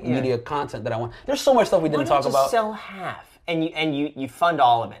music, media content that I want. There's so much stuff we didn't talk about. Sell half, and you fund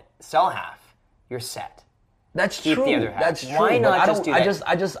all of it. Sell half, you're set. That's Keep true. the other half. That's true. Why but not I just don't, do I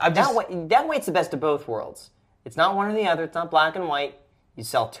that? just That way it's the best of both worlds. It's not one or the other. It's not black and white. You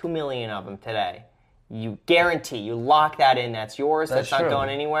sell 2 million of them today. You guarantee, you lock that in. That's yours. That's not true. going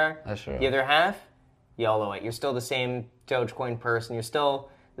anywhere. That's true. The other half, YOLO it. You're still the same Dogecoin person. You're still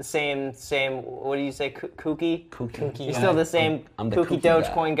the same. What do you say? Kooky. Kooky. You're still the same I'm the kooky kooky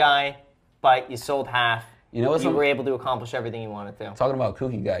Dogecoin guy, but you sold half. You know what's You were able to accomplish everything you wanted to. Talking about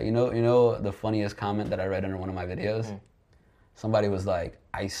kooky guy, you know the funniest comment that I read under one of my videos? Somebody was like,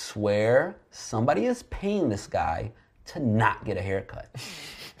 I swear somebody is paying this guy to not get a haircut.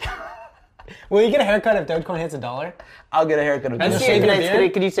 Will you get a haircut if Dogecoin hits $1? I'll get a haircut. Let's just see, shave your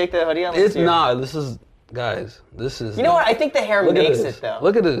could beard? you take the hoodie off? Let's It's see it. not. This is, guys, this is. You know what? I think the hair Look at makes this. it though.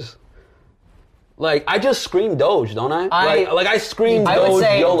 Look at this. Like, I just screamed Doge, don't I? I screamed I would Doge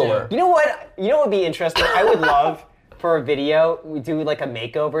say, YOLOer. you know what? You know what would be interesting? I would love for a video we do like a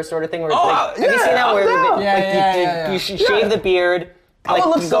makeover sort of thing. Where it's like, have you seen that? I'm Where down. you shave the beard. I would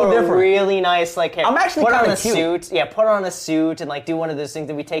look you so go to a different. Really nice, like hair. I'm actually put on kinda a cute. suit. Yeah, put on a suit and like do one of those things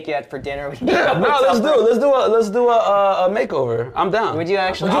that we take you out for dinner. Yeah, no, let's do a makeover. I'm down. Would you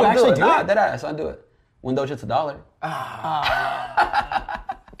actually? Would you actually do Nah, it? dead ass. I'll do it. When Doge hits $1.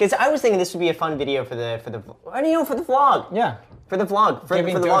 Because I was thinking this would be a fun video for the for the vlog. Yeah. For the vlog. For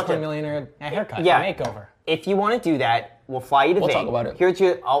Giving the vlog. Dogecoin millionaire a haircut, Yeah. a makeover. If you want to do that, we'll fly you to Vegas. talk about it.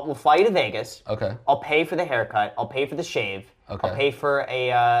 We'll fly you to Vegas. Okay. I'll pay for the haircut. I'll pay for the shave. Okay. I'll pay for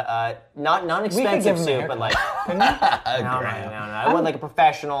a not We could expensive give him a suit, but haircut. like Couldn't we? no. I want like a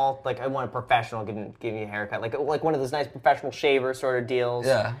professional. Like I want a professional give me a haircut. Like one of those nice professional shaver sort of deals.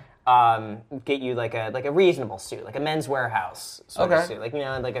 Yeah. Get you like a reasonable suit, like a Men's Warehouse sort of Okay. suit, like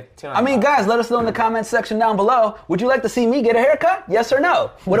like a $200. I mean, guys, let us know in the comments section down below. Would you like to see me get a haircut? Yes or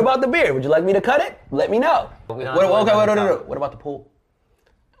no? What about the beard? Would you like me to cut it? Let me know. We don't have to worry about that. What about the pool?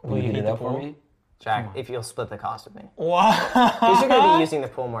 Will you heat heat it the up for pool? me? Jack, if you'll split the cost with me, Wow. because you're going to be using the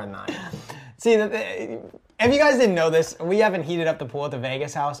pool more than I am. See, if you guys didn't know this, we haven't heated up the pool at the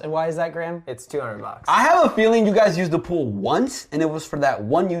Vegas house. And why is that, Graham? It's $200. I have a feeling you guys used the pool once, and it was for that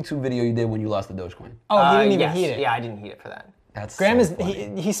one YouTube video you did when you lost the Dogecoin. Oh, he didn't even Yes. heat it. Yeah, I didn't heat it for that. That's Graham so is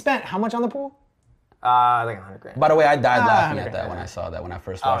funny. he spent how much on the pool? Like $100,000. By the way, I died laughing okay. at that when I saw that. When I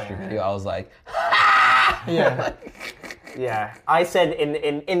first watched your yeah. video, I was like, Yeah. Yeah, I said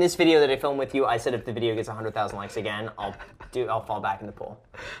in this video that I filmed with you, I said if the video gets 100,000 likes again, I'll fall back in the pool.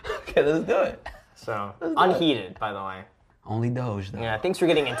 okay, let's do it. So unheated, by the way. Only Doge, though. Yeah, things were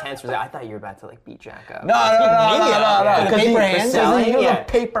getting intense. I thought you were about to like beat Jack up. No. The Because paper he- hands? because You're Yeah. a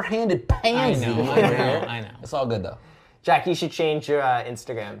paper-handed pansy. I know. It's all good, though. Jack, you should change your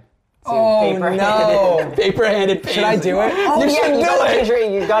Instagram. To Oh, paper-handed. no. Paper-handed pansy. Should I do it? Oh, You yeah, should you do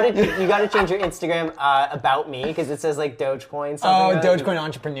gotta it. change you gotta change your Instagram about me because it says like Dogecoin. Something Oh, like that. Dogecoin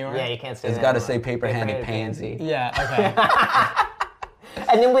entrepreneur. Yeah, you can't say It's that. got to say paper-handed pansy. Yeah, okay.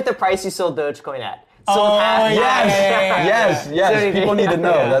 And then with the price you sold Dogecoin at. Sold Oh, half. yeah. Yes. People need to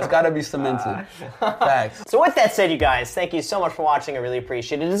know. That's got to be cemented. Facts. So with that said, you guys, thank you so much for watching. I really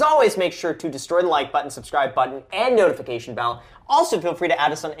appreciate it. As always, make sure to destroy the like button, subscribe button, and notification bell. Also, feel free to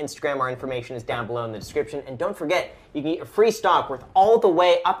add us on Instagram. Our information is down below in the description. And don't forget, you can get a free stock worth all the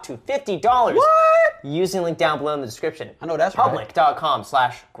way up to $50. What? Using the link down below in the description. I know that's right.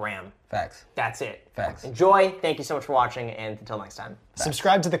 Public.com/Graham. Facts. That's it. Facts. Enjoy. Thank you so much for watching, and until next time.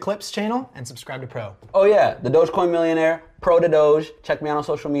 Subscribe to the Clips channel and subscribe to Pro. Oh, yeah. The Dogecoin Millionaire, Pro to Doge. Check me out on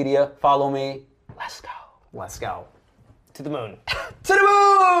social media. Follow me. Let's go. Let's go. To the moon. To the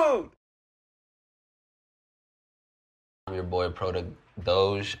moon! I'm your boy, Pro to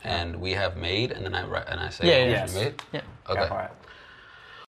Doge, and we have made, and then I say, Yeah, how yeah, much we yes. made? Yeah. Okay. Go for it.